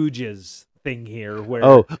Stooges thing here where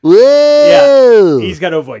he's got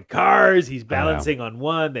to avoid cars. He's balancing on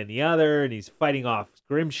one, then the other, and he's fighting off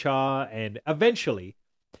Scrimshaw. And eventually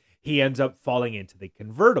he ends up falling into the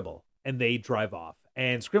convertible, and they drive off.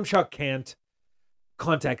 And Scrimshaw can't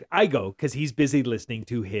contact Igo because he's busy listening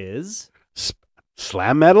to his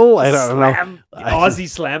slam metal. I don't know. Aussie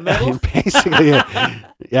slam metal. Basically,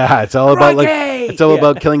 yeah. It's all about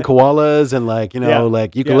about killing koalas and like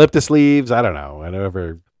like eucalyptus leaves. I don't know.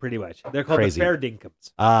 Whatever. Pretty much. They're called the fair dinkum.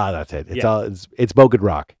 That's it. It's Bogan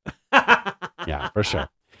Rock. Yeah, for sure.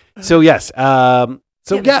 So yes. They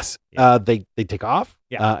take off.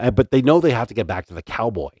 Yeah. But they know they have to get back to the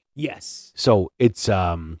cowboy. Yes. So it's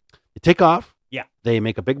they take off. Yeah. they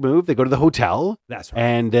make a big move. They go to the hotel. That's right.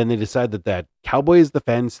 And then they decide that cowboy is the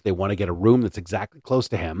fence. They want to get a room that's exactly close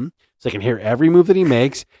to him so they can hear every move that he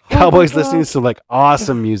makes. Cowboy's listening to some like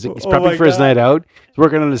awesome music. He's prepping for his night out. He's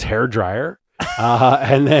working on his hair dryer.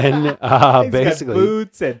 And then He's basically got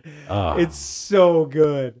boots and it's so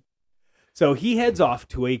good. So he heads off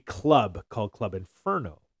to a club called Club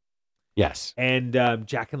Inferno. Yes. And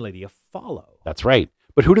Jack and Lydia follow. That's right.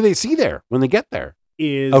 But who do they see there when they get there?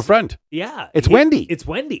 Is out front. Yeah. It's Wendy. It's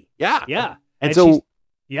Wendy. Yeah. Yeah. And so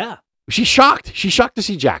she's shocked. She's shocked to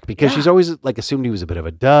see Jack because she's always like assumed he was a bit of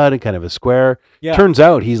a dud and kind of a square. Yeah. Turns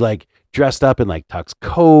out he's like dressed up in like Tuck's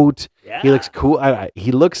coat. Yeah. He looks cool.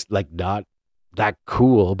 He looks like not that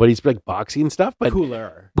cool, but he's like boxy and stuff. But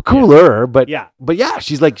cooler. But yeah,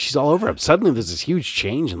 she's all over him. Suddenly there's this huge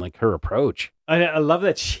change in like her approach. I love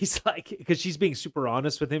that she's like, because she's being super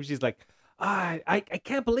honest with him. She's like, I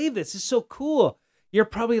can't believe this. It's so cool. You're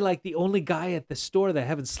probably like the only guy at the store that I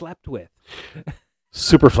haven't slept with.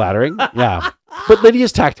 Super flattering. Yeah. But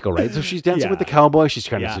Lydia's tactical, right? So she's dancing with the cowboy. She's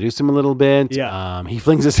trying to seduce him a little bit. Yeah. He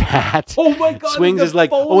flings his hat. Oh my God. Swings is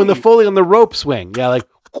like, in the Foley on the rope swing. Yeah. Like,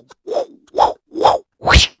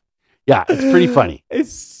 yeah, it's pretty funny.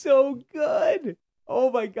 It's so good. Oh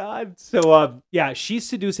my God. So, she's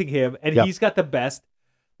seducing him and he's got the best,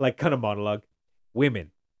 like, kind of monologue.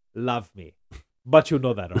 Women love me. But you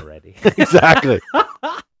know that already. Exactly.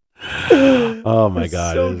 Oh my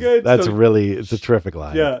God. So good. It's a terrific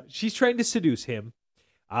line. Yeah. She's trying to seduce him.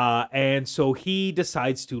 And so he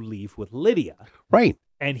decides to leave with Lydia. Right.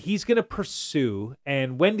 And he's going to pursue.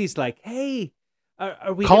 And Wendy's like, hey,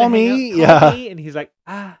 are we Call gonna me? hang out? Call me? And he's like,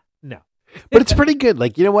 no. But it's pretty good.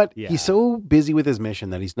 Like, you know what? Yeah. He's so busy with his mission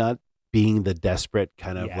that he's not being the desperate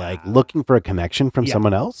kind of like looking for a connection from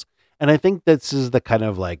someone else. And I think this is the kind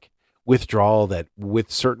of like withdrawal that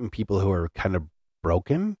with certain people who are kind of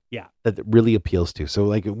broken, that really appeals to. So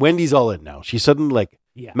like Wendy's all in now. She's suddenly like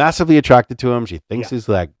massively attracted to him. She thinks he's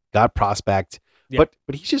like got prospect, but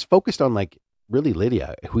he's just focused on like really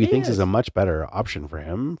Lydia, who he thinks is a much better option for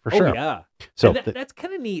him for sure. Yeah. So that's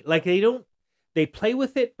kind of neat. Like they play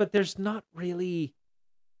with it, but there's not really.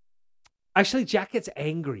 Actually, Jack gets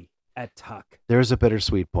angry at Tuck. There's a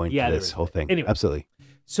bittersweet point to this whole thing. Anyway, absolutely.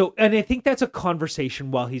 So, and I think that's a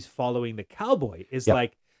conversation while he's following the cowboy is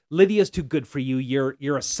like, Lydia's too good for you.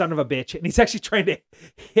 You're a son of a bitch. And he's actually trying to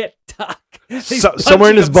hit Tuck.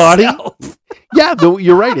 Somewhere in his body. Yeah,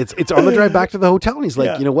 you're right. It's on the drive back to the hotel. And he's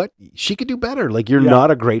like, you know what? She could do better. Like, you're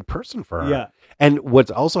not a great person for her. Yeah. And what's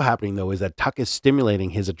also happening, though, is that Tuck is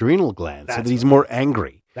stimulating his adrenal glands so that he's more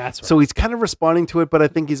angry. That's right. So he's kind of responding to it. But I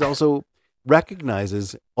think he's also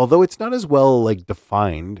recognizes, although it's not as well like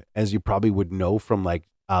defined as you probably would know from like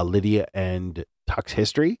Lydia and Tuck's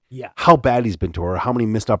history, how bad he's been to her, how many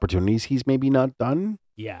missed opportunities he's maybe not done.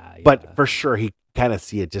 But for sure, he kind of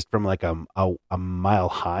see it just from like a mile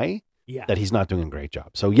high that he's not doing a great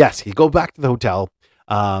job. So yes, he go back to the hotel,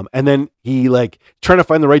 and then he like trying to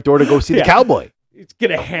find the right door to go see the cowboy. He's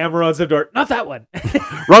gonna hammer on some door. Not that one.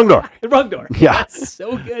 Wrong door. The wrong door. Yeah. That's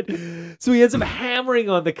so good. So he ends up hammering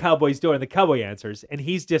on the cowboy's door, and the cowboy answers, and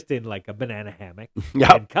he's just in like a banana hammock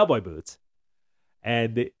and cowboy boots.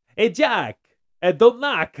 And hey, Jack, don't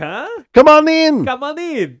knock, huh? Come on in. Come on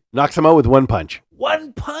in. Knocks him out with one punch.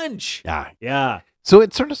 One punch. Yeah. So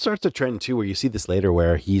it sort of starts a trend too, where you see this later,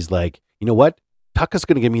 where he's like, you know what? Tuck is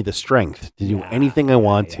going to give me the strength to do anything I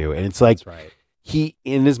want to, and it's like. That's right. He,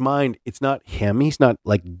 in his mind, it's not him. He's not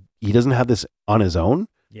like, he doesn't have this on his own,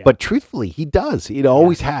 but truthfully, he does. It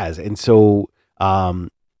always has. And so,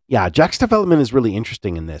 Jack's development is really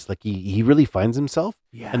interesting in this. Like he really finds himself.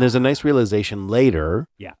 Yeah. And there's a nice realization later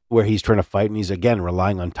where he's trying to fight and he's again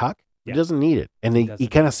relying on Tuck. He doesn't need it. And he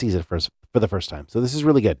kind of sees it for the first time. So this is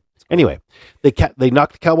really good. Anyway, they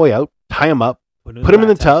knock the cowboy out, tie him up, put him in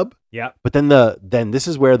the tub. Yeah. But then this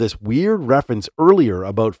is where this weird reference earlier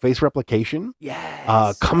about face replication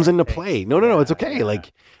comes into play. No, it's okay. Yeah.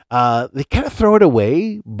 Like they kind of throw it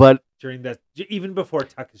away, but during that, even before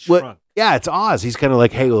Tuck is shrunk. Yeah, it's Oz. He's kind of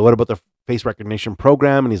like, hey, well, what about the face recognition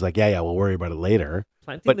program? And he's like, yeah, we'll worry about it later.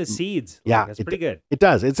 Planting the seeds. Yeah. That's pretty good. It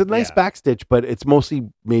does. It's a nice backstitch, but it's mostly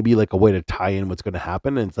maybe like a way to tie in what's going to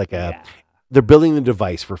happen. And it's like they're building the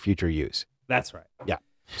device for future use. That's right. Yeah.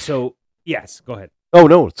 So, yes, go ahead. Oh,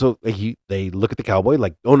 no. So they look at the cowboy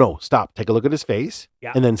like, oh, no, stop. Take a look at his face.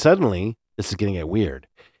 Yeah. And then suddenly, this is going to get weird.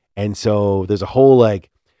 And so there's a whole like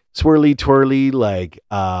swirly, twirly, like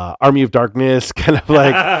Army of Darkness kind of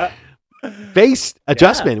like face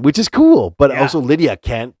adjustment, which is cool. But also Lydia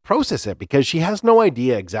can't process it because she has no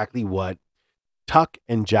idea exactly what Tuck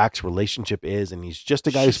and Jack's relationship is. And he's just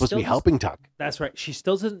a guy who's supposed to be helping Tuck. That's right. She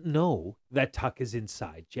still doesn't know that Tuck is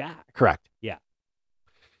inside Jack. Correct. Yeah.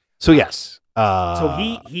 So yes.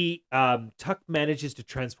 So Tuck manages to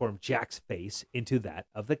transform Jack's face into that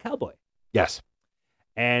of the cowboy. Yes.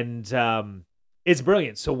 And it's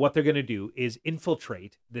brilliant. So what they're going to do is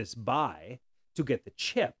infiltrate this buy to get the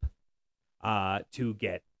chip to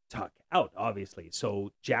get Tuck out, obviously.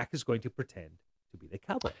 So Jack is going to pretend to be the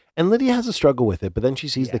cowboy. And Lydia has a struggle with it, but then she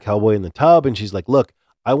sees the cowboy in the tub and she's like, look,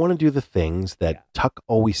 I want to do the things that Tuck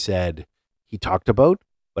always said he talked about,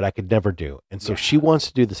 but I could never do. And so she wants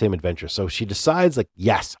to do the same adventure. So she decides like,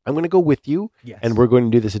 yes, I'm going to go with you and we're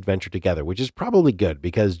going to do this adventure together, which is probably good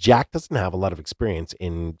because Jack doesn't have a lot of experience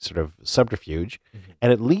in sort of subterfuge. Mm-hmm.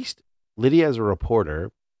 And at least Lydia as a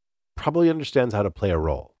reporter probably understands how to play a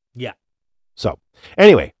role. Yeah. So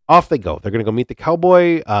anyway, off they go. They're going to go meet the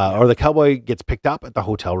cowboy or the cowboy gets picked up at the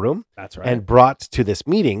hotel room. That's right. And brought to this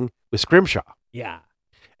meeting with Scrimshaw. Yeah.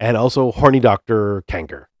 And also horny Dr.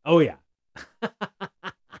 Kanger. Oh, yeah.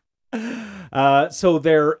 So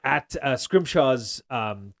they're at Scrimshaw's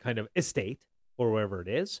kind of estate or wherever it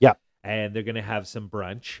is. Yeah. And they're going to have some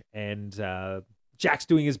brunch. And Jack's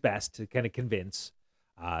doing his best to kind of convince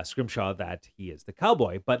Scrimshaw that he is the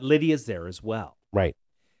cowboy. But Lydia's there as well. Right.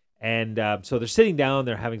 And so they're sitting down.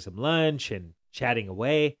 They're having some lunch and chatting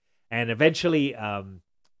away. And eventually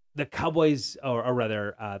the cowboys, or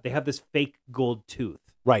rather, they have this fake gold tooth.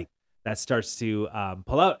 Right. That starts to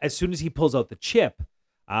pull out. As soon as he pulls out the chip,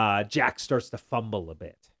 Jack starts to fumble a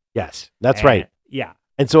bit. Yes, that's right. Yeah.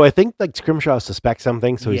 And so I think like Scrimshaw suspects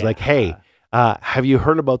something. So he's like, hey, have you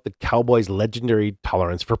heard about the cowboy's legendary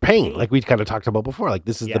tolerance for pain? Like we kind of talked about before. Like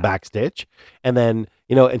this is the back stitch. And then,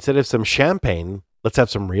 instead of some champagne, let's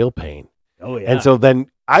have some real pain. Oh, yeah. And so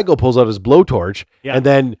then Igo pulls out his blowtorch and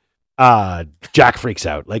then Jack freaks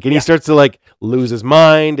out. Like, and he starts to like lose his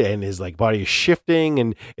mind and his like body is shifting.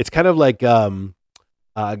 And it's kind of like, not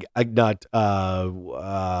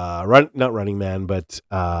Running Man, but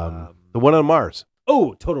the one on Mars.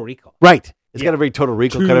 Oh, Total Recall. Right. It's got a very Total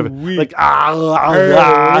Recall kind of like,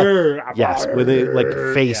 yes, with a like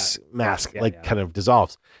face mask, kind of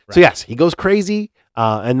dissolves. Right. So yes, he goes crazy.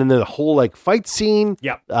 And then the whole like fight scene.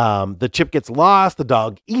 Yep. The chip gets lost. The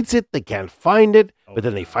dog eats it. They can't find it. But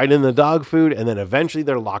then they fight in the dog food. And then eventually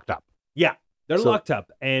they're locked up. Yeah. They're locked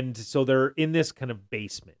up. And so they're in this kind of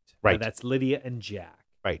basement. Right. That's Lydia and Jack.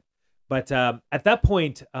 Right. But at that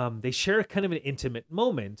point, they share kind of an intimate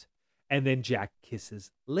moment. And then Jack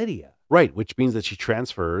kisses Lydia. Right. Which means that he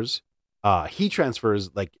transfers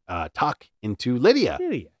like Tuck into Lydia.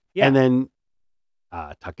 Yeah. And then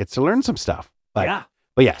Tuck gets to learn some stuff. But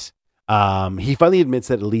yes, he finally admits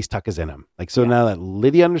that at least Tuck is in him. Like, so now that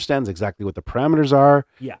Lydia understands exactly what the parameters are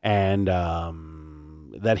and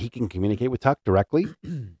that he can communicate with Tuck directly,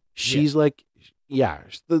 she's like,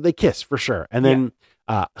 they kiss for sure. And then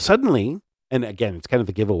suddenly, and again, it's kind of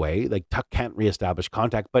the giveaway, like Tuck can't reestablish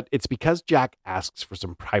contact, but it's because Jack asks for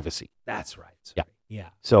some privacy. That's right. Yeah.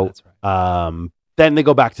 So that's right. Then they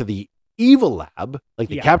go back to the evil lab, like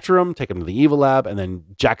they capture him, take him to the evil lab, and then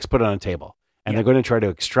Jack's put on a table. And they're going to try to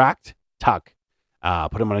extract Tuck,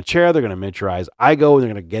 put him on a chair. They're going to miniaturize Igo. They're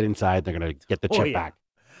going to get inside. They're going to get the chip back.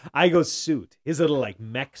 Igo's suit, his little like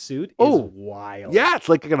mech suit, is wild. Yeah, it's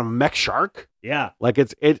like a mech shark. Yeah, like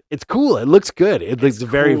it's cool. It looks good. It looks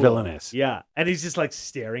very villainous. Yeah, and he's just like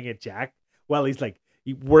staring at Jack while he's like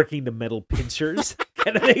working the metal pincers.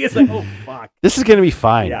 Kind of thing. It's like, oh fuck, this is going to be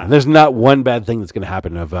fine. Yeah. There's not one bad thing that's going to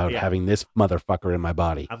happen about having this motherfucker in my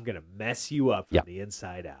body. I'm going to mess you up from the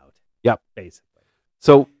inside out. Yep. Basically.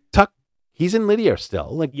 So Tuck, he's in Lydia still.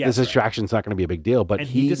 Like this distraction's not going to be a big deal, but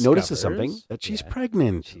he notices something that she's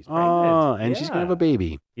pregnant. She's pregnant. And she's going to have a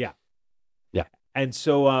baby. Yeah. Yeah. And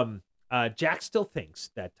so Jack still thinks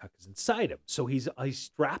that Tuck is inside him. So he's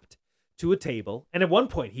strapped to a table. And at one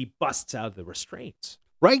point he busts out of the restraints.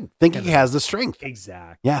 Right. Thinking he has the strength.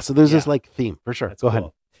 Exactly. Yeah. So there's this like theme for sure. Go ahead.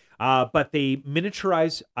 But they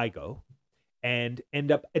miniaturize Igo and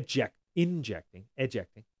end up ejecting. Injecting.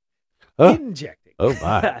 Oh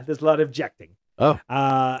my. There's a lot of ejecting. Oh.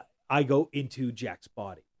 Igo into Jack's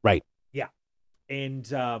body. Right. Yeah. And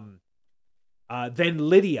then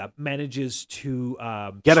Lydia manages to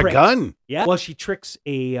get a gun. Yeah. Well, she tricks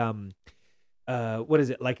a what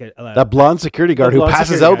is it, like that blonde security guard who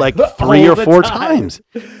passes out like 3 or 4 times.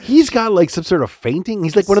 He's got like some sort of fainting.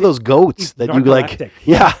 He's like one of those goats that you like.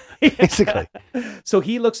 Yeah. Basically. So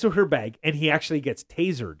he looks through her bag and he actually gets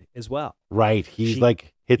tasered as well. Right. He's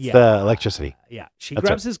like hits the electricity. Yeah. She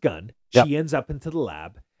grabs his gun. She ends up into the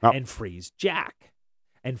lab and frees Jack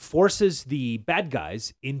and forces the bad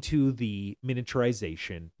guys into the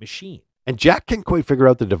miniaturization machine. And Jack can't quite figure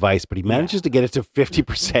out the device, but he manages to get it to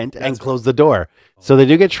 50% and close the door. So they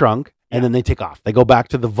do get shrunk And then they take off. They go back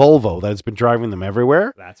to the Volvo that has been driving them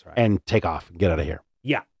everywhere. That's right. And take off and get out of here.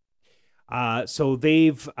 Yeah. So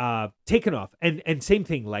they've taken off. And same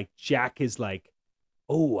thing, like Jack is like,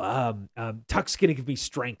 Tuck's going to give me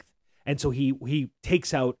strength. And so he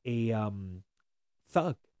takes out a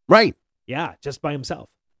thug. Right. Yeah, just by himself.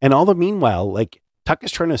 And all the meanwhile, like Tuck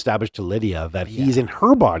is trying to establish to Lydia that he's in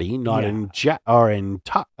her body, not in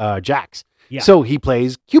Jack's. Yeah. So he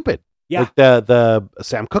plays Cupid. Yeah. Like the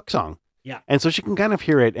Sam Cooke song. Yeah. And so she can kind of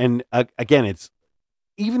hear it. And again, it's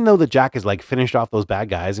even though the Jack is like finished off those bad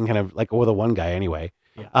guys and kind of like, or the one guy anyway.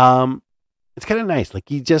 Yeah. It's kind of nice.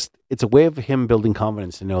 Like it's a way of him building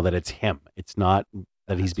confidence to know that it's him. It's not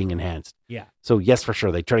that he's being enhanced. Yeah. So yes, for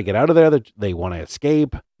sure. They try to get out of there. They want to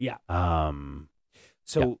escape. Yeah.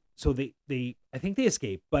 So they I think they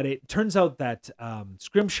escape, but it turns out that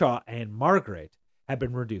Scrimshaw and Margaret have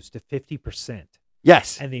been reduced to 50%.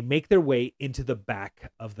 Yes. And they make their way into the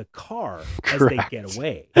back of the car Correct. as they get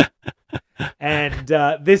away. And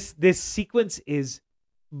this sequence is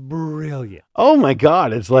brilliant. Oh my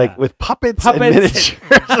God. It's like with puppets and Puppets. miniatures.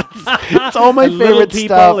 It's all my Little favorite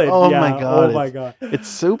people stuff. and- Oh yeah, my God. oh my God. It's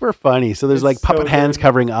super funny. So there's It's like puppet so hands good.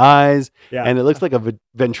 covering eyes. Yeah. And it looks like a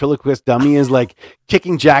ventriloquist dummy is like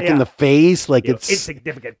kicking Jack in the face. Like it's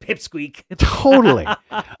insignificant pipsqueak. totally.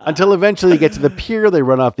 Until eventually you get to the pier. They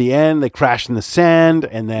run off the end. They crash in the sand.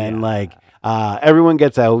 And then everyone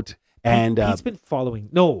gets out. And Pete's been following.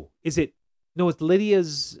 It's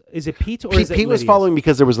Lydia's. Is it Pete or Pete, is it Pete was Lydia's? following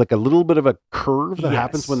because there was like a little bit of a curve that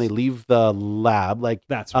happens Yes. when they leave the lab, like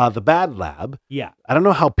That's right. the bad lab. Yeah. I don't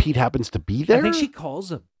know how Pete happens to be there. I think she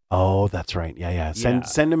calls him. Oh, that's right. Yeah. Yeah.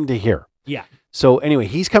 Send him to here. Yeah. So anyway,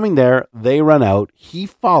 he's coming there. They run out. He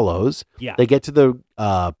follows. Yeah. They get to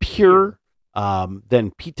the pier.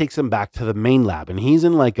 Then Pete takes them back to the main lab, and he's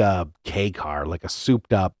in like a K car, like a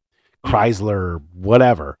souped up Chrysler,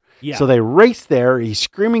 whatever. Yeah. So they race there. He's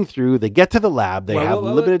screaming through. They get to the lab. They have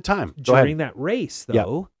limited time. Go During ahead. that race,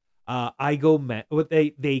 though,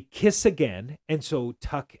 they kiss again, and so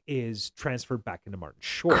Tuck is transferred back into Martin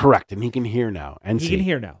Short. Correct, and he can hear now. And He can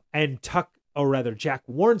hear now, and Jack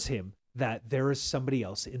warns him that there is somebody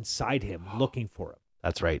else inside him looking for him.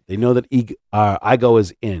 That's right. They know that Igo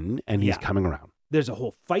is in, and he's coming around. There's a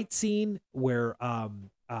whole fight scene where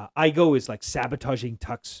Igo is like sabotaging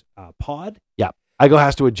Tuck's pod. Yeah. Igo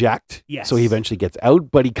has to eject, Yes. so he eventually gets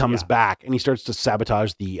out, but he comes back and he starts to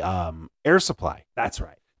sabotage the air supply. That's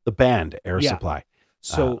right. The band air supply.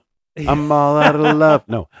 So I'm all out of love.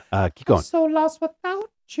 No, keep going. I'm so lost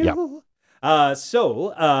without you.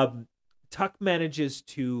 Tuck manages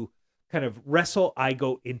to kind of wrestle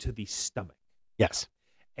Igo into the stomach. Yes.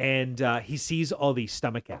 And he sees all the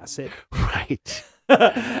stomach acid. Right.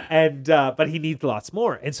 But he needs lots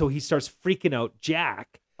more. And so he starts freaking out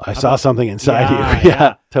Jack. I saw something inside you.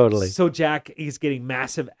 Yeah, totally. So Jack is getting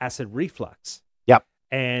massive acid reflux. Yep.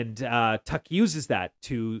 And Tuck uses that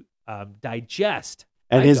to digest.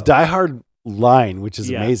 And Igo. his diehard line, which is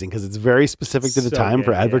amazing because it's very specific to the So time good,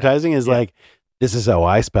 for advertising, is like, "This is how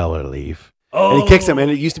I spell relief." Oh, and he kicks him,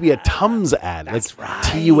 and it used to be a Tums ad, That's like right.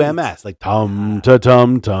 Tums, like Tums.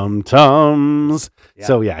 Yeah,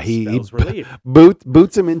 So he spells relief.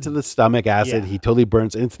 boots him into the stomach acid. Yeah. He totally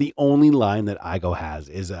burns, and it's the only line that Igo has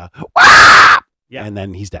is Wah! Yeah. And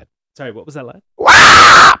then he's dead. Sorry, what was that line?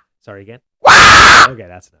 Wah! Sorry again. Wah! Okay,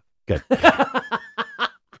 that's enough. Good.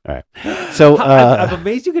 All right. So I'm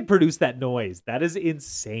amazed you could produce that noise. That is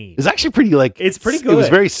insane. it's actually pretty It's pretty It was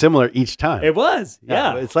good. very similar each time. It was.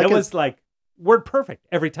 Yeah, Yeah. it's like it was like word perfect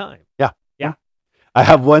every time. Yeah. Yeah. I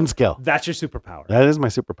have one skill. That's your superpower. That is my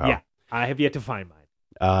superpower. Yeah. I have yet to find mine.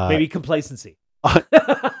 Maybe. Maybe complacency.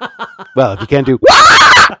 Well, if you can't do,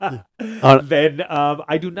 Then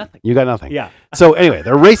I do nothing. you got nothing. Yeah. So anyway,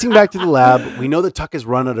 they're racing back to the lab. We know that Tuck has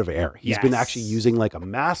run out of air. He's been Yes. actually using like a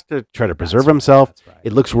mask to try to preserve himself. That's right.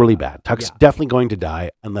 It looks really bad. Tuck's Yeah. definitely going to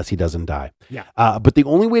die unless he doesn't die. Yeah. But the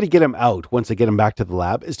only way to get him out once they get him back to the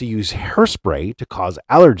lab is to use hairspray to cause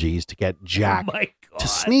allergies to get Jack Oh my God. to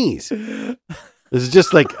sneeze. This is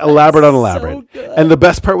just like elaborate on elaborate. So good. And the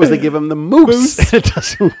best part was they give him the moose. And it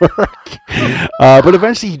doesn't work. But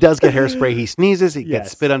eventually he does get hairspray. He sneezes. He gets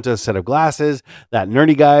Yes. spit onto a set of glasses. That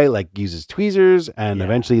nerdy guy like uses tweezers. And Yeah.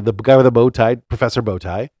 eventually the guy with the bow tie, Professor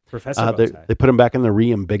Bowtie, Professor they Bowtie. put him back in the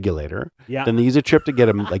reambigulator. Yeah. Then they use a trip to get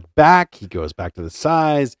him like back. He goes back to the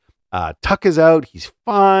size. Tuck is out. He's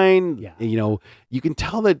fine. Yeah. You know, you can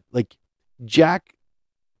tell that like Jack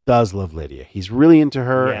does love Lydia. He's really into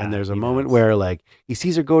her. Yeah, And there's a he moment does. where like he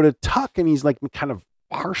sees her go to Tuck and he's like kind of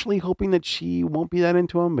partially hoping that she won't be that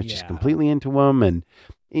into him, but she's Yeah. completely into him. And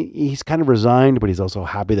he's kind of resigned, but he's also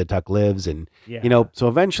happy that Tuck lives. And, Yeah. you know, so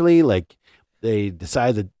eventually like they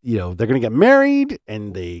decide that they're gonna get married,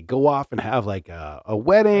 and they go off and have like a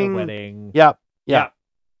wedding. A wedding. Yeah.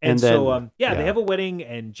 And then, so, they have a wedding,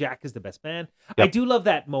 and Jack is the best man. Yep. I do love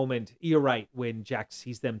that moment. You're right, when Jack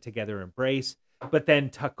sees them together embrace, but then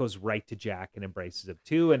Tuck goes right to Jack and embraces him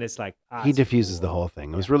too, and it's like he diffuses the whole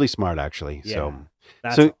thing. It was really smart, actually. Yeah,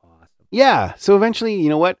 that's so awesome. Yeah. So eventually, you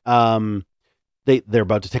know what? They're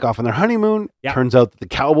about to take off on their honeymoon. Yep. Turns out that the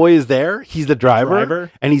cowboy is there. He's the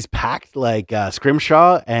driver. And he's packed like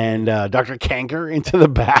Scrimshaw and Dr. Kanker into the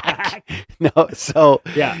back.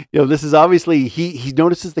 This is obviously he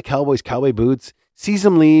notices the cowboy's cowboy boots, sees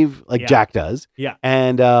him leave like Jack does. Yeah.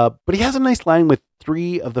 And but he has a nice line with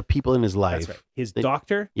 3 of the people in his life. That's right. His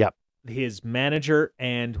doctor. Yep. His manager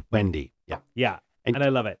and Wendy. Yeah. Yeah. And I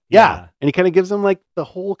love it. Yeah. And he kind of gives them like the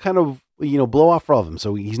whole kind of, blow off for all of them.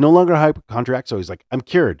 So he's no longer high contract. So he's like, I'm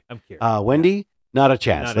cured. Wendy, not a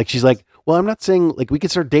chance. She's like, well, I'm not saying like we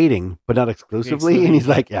could start dating, but not exclusively. And he's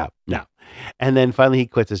like, no. And then finally he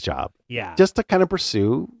quits his job. Yeah. Just to kind of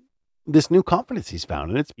pursue this new confidence he's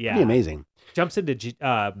found. And it's pretty amazing. Jumps into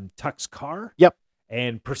Tuck's car. Yep.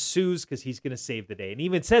 And pursues because he's going to save the day. And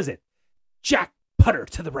even says it, Jack Putter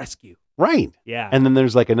to the rescue. Right. Yeah. And then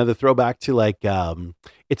there's like another throwback to like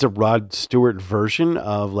it's a Rod Stewart version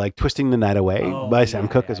of like Twisting the Night Away by Sam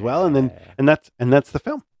Cooke as well. And that's the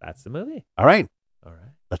film. That's the movie. All right.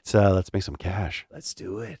 Let's make some cash. Let's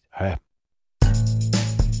do it. All right.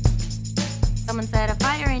 Someone set a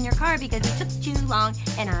fire in your car because it took too long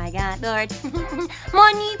and I got bored.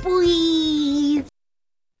 Money, please.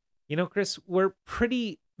 Chris, we're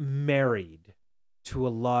pretty married to a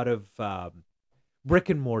lot of brick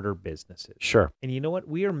and mortar businesses. Sure. And you know what?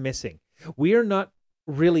 We are missing. We are not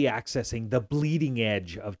really accessing the bleeding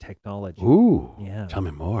edge of technology. Ooh. Yeah. Tell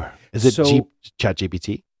me more. Is it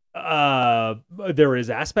ChatGPT? There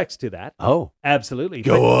is aspects to that. Oh. Absolutely.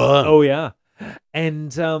 Go on. Oh, yeah.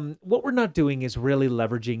 And what we're not doing is really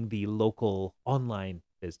leveraging the local online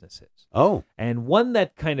businesses. Oh. And one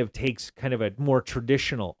that kind of takes kind of a more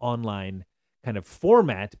traditional online kind of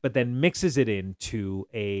format, but then mixes it into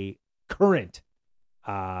a current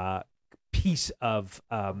piece of,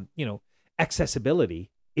 accessibility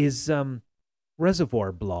is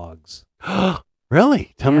Reservoir Blogs.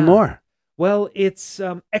 Really? Tell me more. Well, it's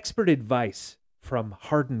expert advice from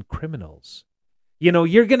hardened criminals.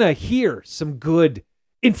 You're going to hear some good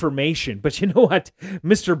information, but you know what?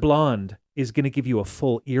 Mr. Blonde is going to give you a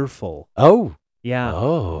full earful. Oh. Yeah.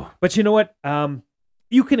 Oh. But you know what?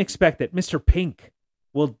 You can expect that Mr. Pink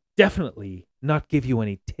will definitely not give you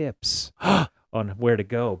any tips on where to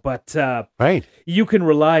go. But right. You can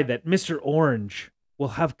rely that Mr. Orange will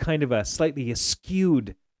have kind of a slightly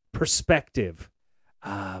skewed perspective,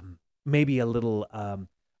 maybe a little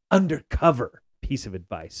undercover piece of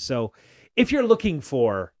advice. So if you're looking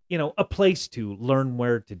for, a place to learn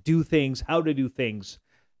where to do things, how to do things,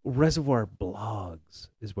 Reservoir Blogs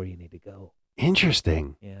is where you need to go.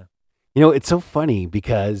 Interesting. Yeah. It's so funny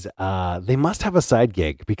because they must have a side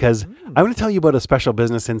gig because I want to tell you about a special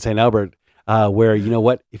business in St. Albert where, you know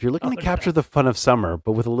what, if you're looking to capture the fun of summer,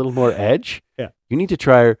 but with a little more edge, you need to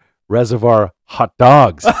try Reservoir Hot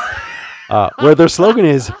Dogs, where their slogan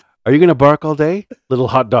is, are you going to bark all day, little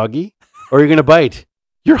hot doggy, or are you going to bite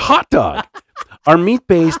your hot dog? Our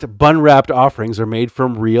meat-based bun-wrapped offerings are made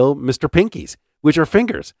from real Mr. Pinkies, which are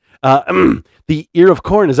fingers. The ear of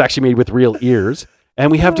corn is actually made with real ears. And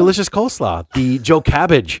we have delicious coleslaw, the Joe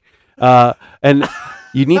Cabbage. And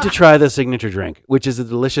you need to try the signature drink, which is a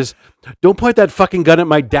delicious, don't point that fucking gun at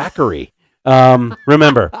my daiquiri.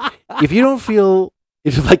 Remember, if you don't feel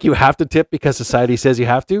like you have to tip because society says you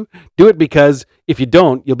have to, do it because if you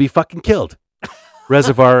don't, you'll be fucking killed.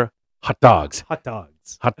 Reservoir Hot Dogs. Hot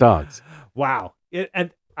Dogs. Hot Dogs. Wow.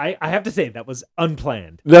 And I have to say, that was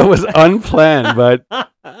unplanned. That was unplanned, but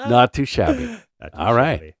not too shabby. All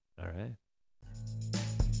right. All right.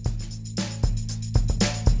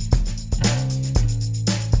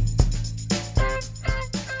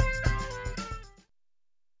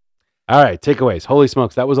 All right, takeaways. Holy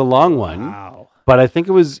smokes, that was a long one. Wow. But I think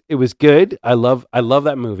it was good. I love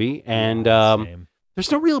that movie. And Same.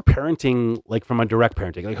 There's no real parenting like from a direct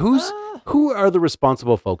parenting. Like who are the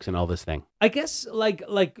responsible folks in all this thing? I guess like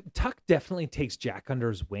Tuck definitely takes Jack under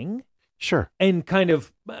his wing. Sure. And kind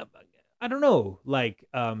of I don't know, like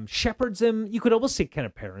shepherds him. You could almost say kind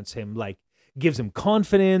of parents him, like gives him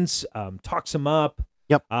confidence, talks him up.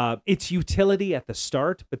 Yep. It's utility at the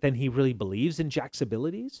start, but then he really believes in Jack's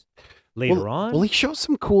abilities later on. Well, he shows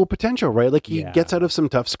some cool potential, right? Like he gets out of some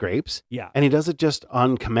tough scrapes. Yeah. And he does it just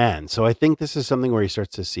on command. So I think this is something where he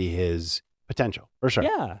starts to see his potential for sure.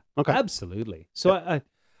 Yeah. Okay. Absolutely. So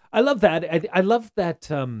I love that. I love that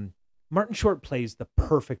Martin Short plays the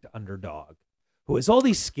perfect underdog who has all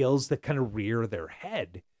these skills that kind of rear their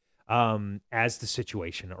head as the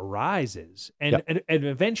situation arises. And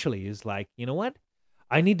eventually is like, you know what?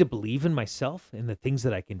 I need to believe in myself and the things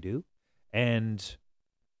that I can do. And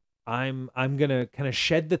I'm going to kind of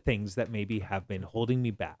shed the things that maybe have been holding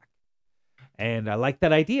me back. And I like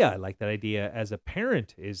that idea. I like that idea as a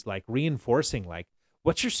parent is like reinforcing, like,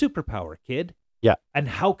 what's your superpower, kid? Yeah. And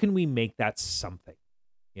how can we make that something?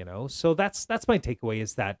 You know, so that's my takeaway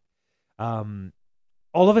is that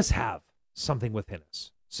all of us have something within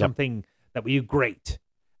us, something that we do great.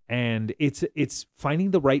 And it's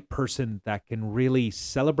finding the right person that can really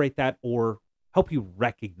celebrate that or help you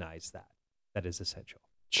recognize that is essential.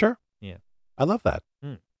 Sure. Yeah. I love that.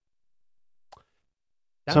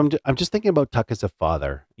 So I'm just thinking about Tuck as a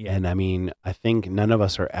father. Yeah. And I mean, I think none of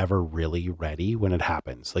us are ever really ready when it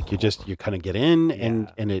happens. Like you kind of get in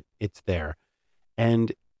and it's there.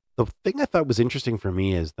 And the thing I thought was interesting for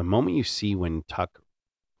me is the moment you see when Tuck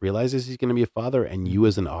realizes he's going to be a father and you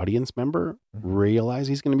as an audience member realize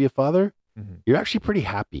he's going to be a father, you're actually pretty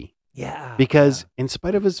happy. Yeah. Because in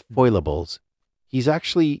spite of his foilables,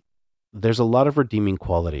 there's a lot of redeeming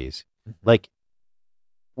qualities. Like,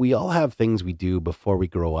 we all have things we do before we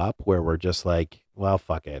grow up where we're just like, well,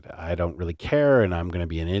 fuck it. I don't really care and I'm going to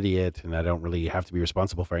be an idiot and I don't really have to be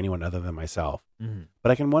responsible for anyone other than myself.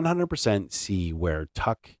 But I can 100% see where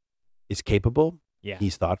Tuck is capable. Yeah.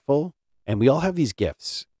 He's thoughtful. And we all have these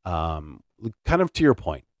gifts, kind of to your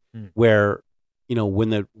point, where, you know, when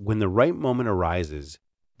the right moment arises,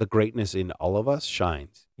 the greatness in all of us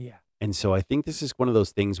shines. Yeah. And so I think this is one of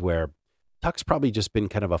those things where Tuck's probably just been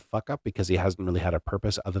kind of a fuck up because he hasn't really had a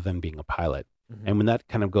purpose other than being a pilot. And when that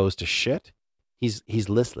kind of goes to shit, he's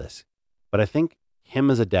listless. But I think him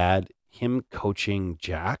as a dad, him coaching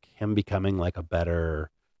Jack, him becoming like a better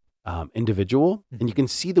individual, and you can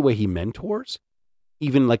see the way he mentors,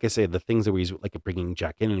 even like I say, the things that he's like bringing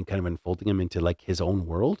Jack in and kind of unfolding him into like his own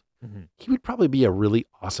world. He would probably be a really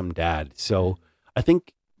awesome dad. So I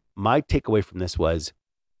think my takeaway from this was,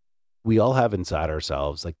 we all have inside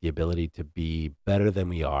ourselves like the ability to be better than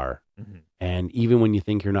we are. And even when you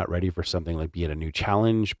think you're not ready for something, like be it a new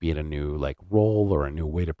challenge, be it a new like role or a new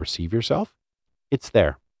way to perceive yourself, it's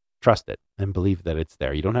there. Trust it and believe that it's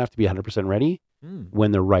there. You don't have to be 100% ready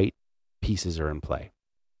when the right pieces are in play.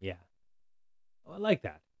 Yeah. Well, I like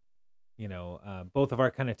that. You know, both of our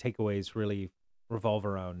kind of takeaways really revolve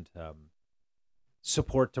around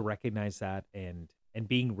support to recognize that and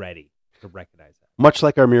being ready to recognize that. Much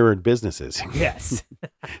like our mirrored businesses. Yes.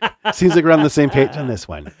 Seems like we're on the same page on this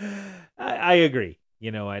one. I agree.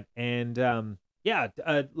 You know what? And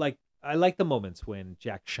like I like the moments when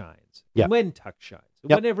Jack shines. Yeah. When Tuck shines.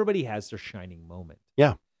 When everybody has their shining moment.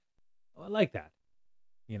 Yeah. I like that.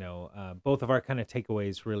 You know, both of our kind of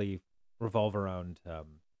takeaways really revolve around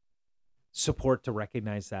support to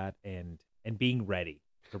recognize that and being ready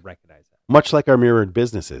to recognize that. Much like our mirrored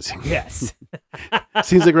businesses. Yes.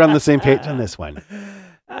 Seems like we're on the same page on this one.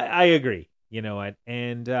 I agree. You know what?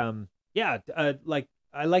 And like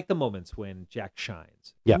I like the moments when Jack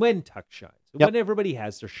shines. Yeah. When Tuck shines. When everybody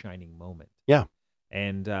has their shining moment. Yeah.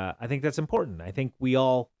 And I think that's important. I think we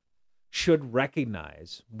all should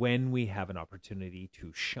recognize when we have an opportunity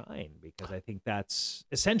to shine, because I think that's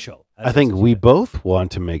essential. I think we both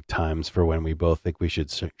want to make times for when we both think we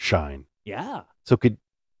should shine. Yeah. So could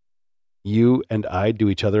you and I do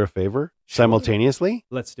each other a favor simultaneously?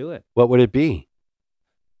 Let's do it. What would it be?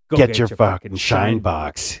 Go get your fucking shine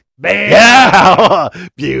box. Bam! Yeah!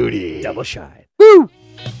 Beauty. Double shine. Woo!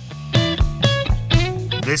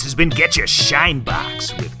 This has been Get Your Shine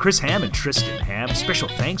Box with Chris Ham and Tristan Ham. Special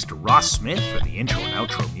thanks to Ross Smith for the intro and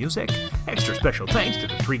outro music. Extra special thanks to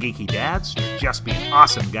the Three Geeky Dads for just being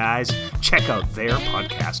awesome guys. Check out their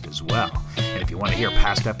podcast as well. And if you want to hear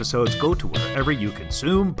past episodes, go to wherever you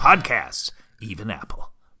consume podcasts, even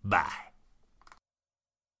Apple. Bye.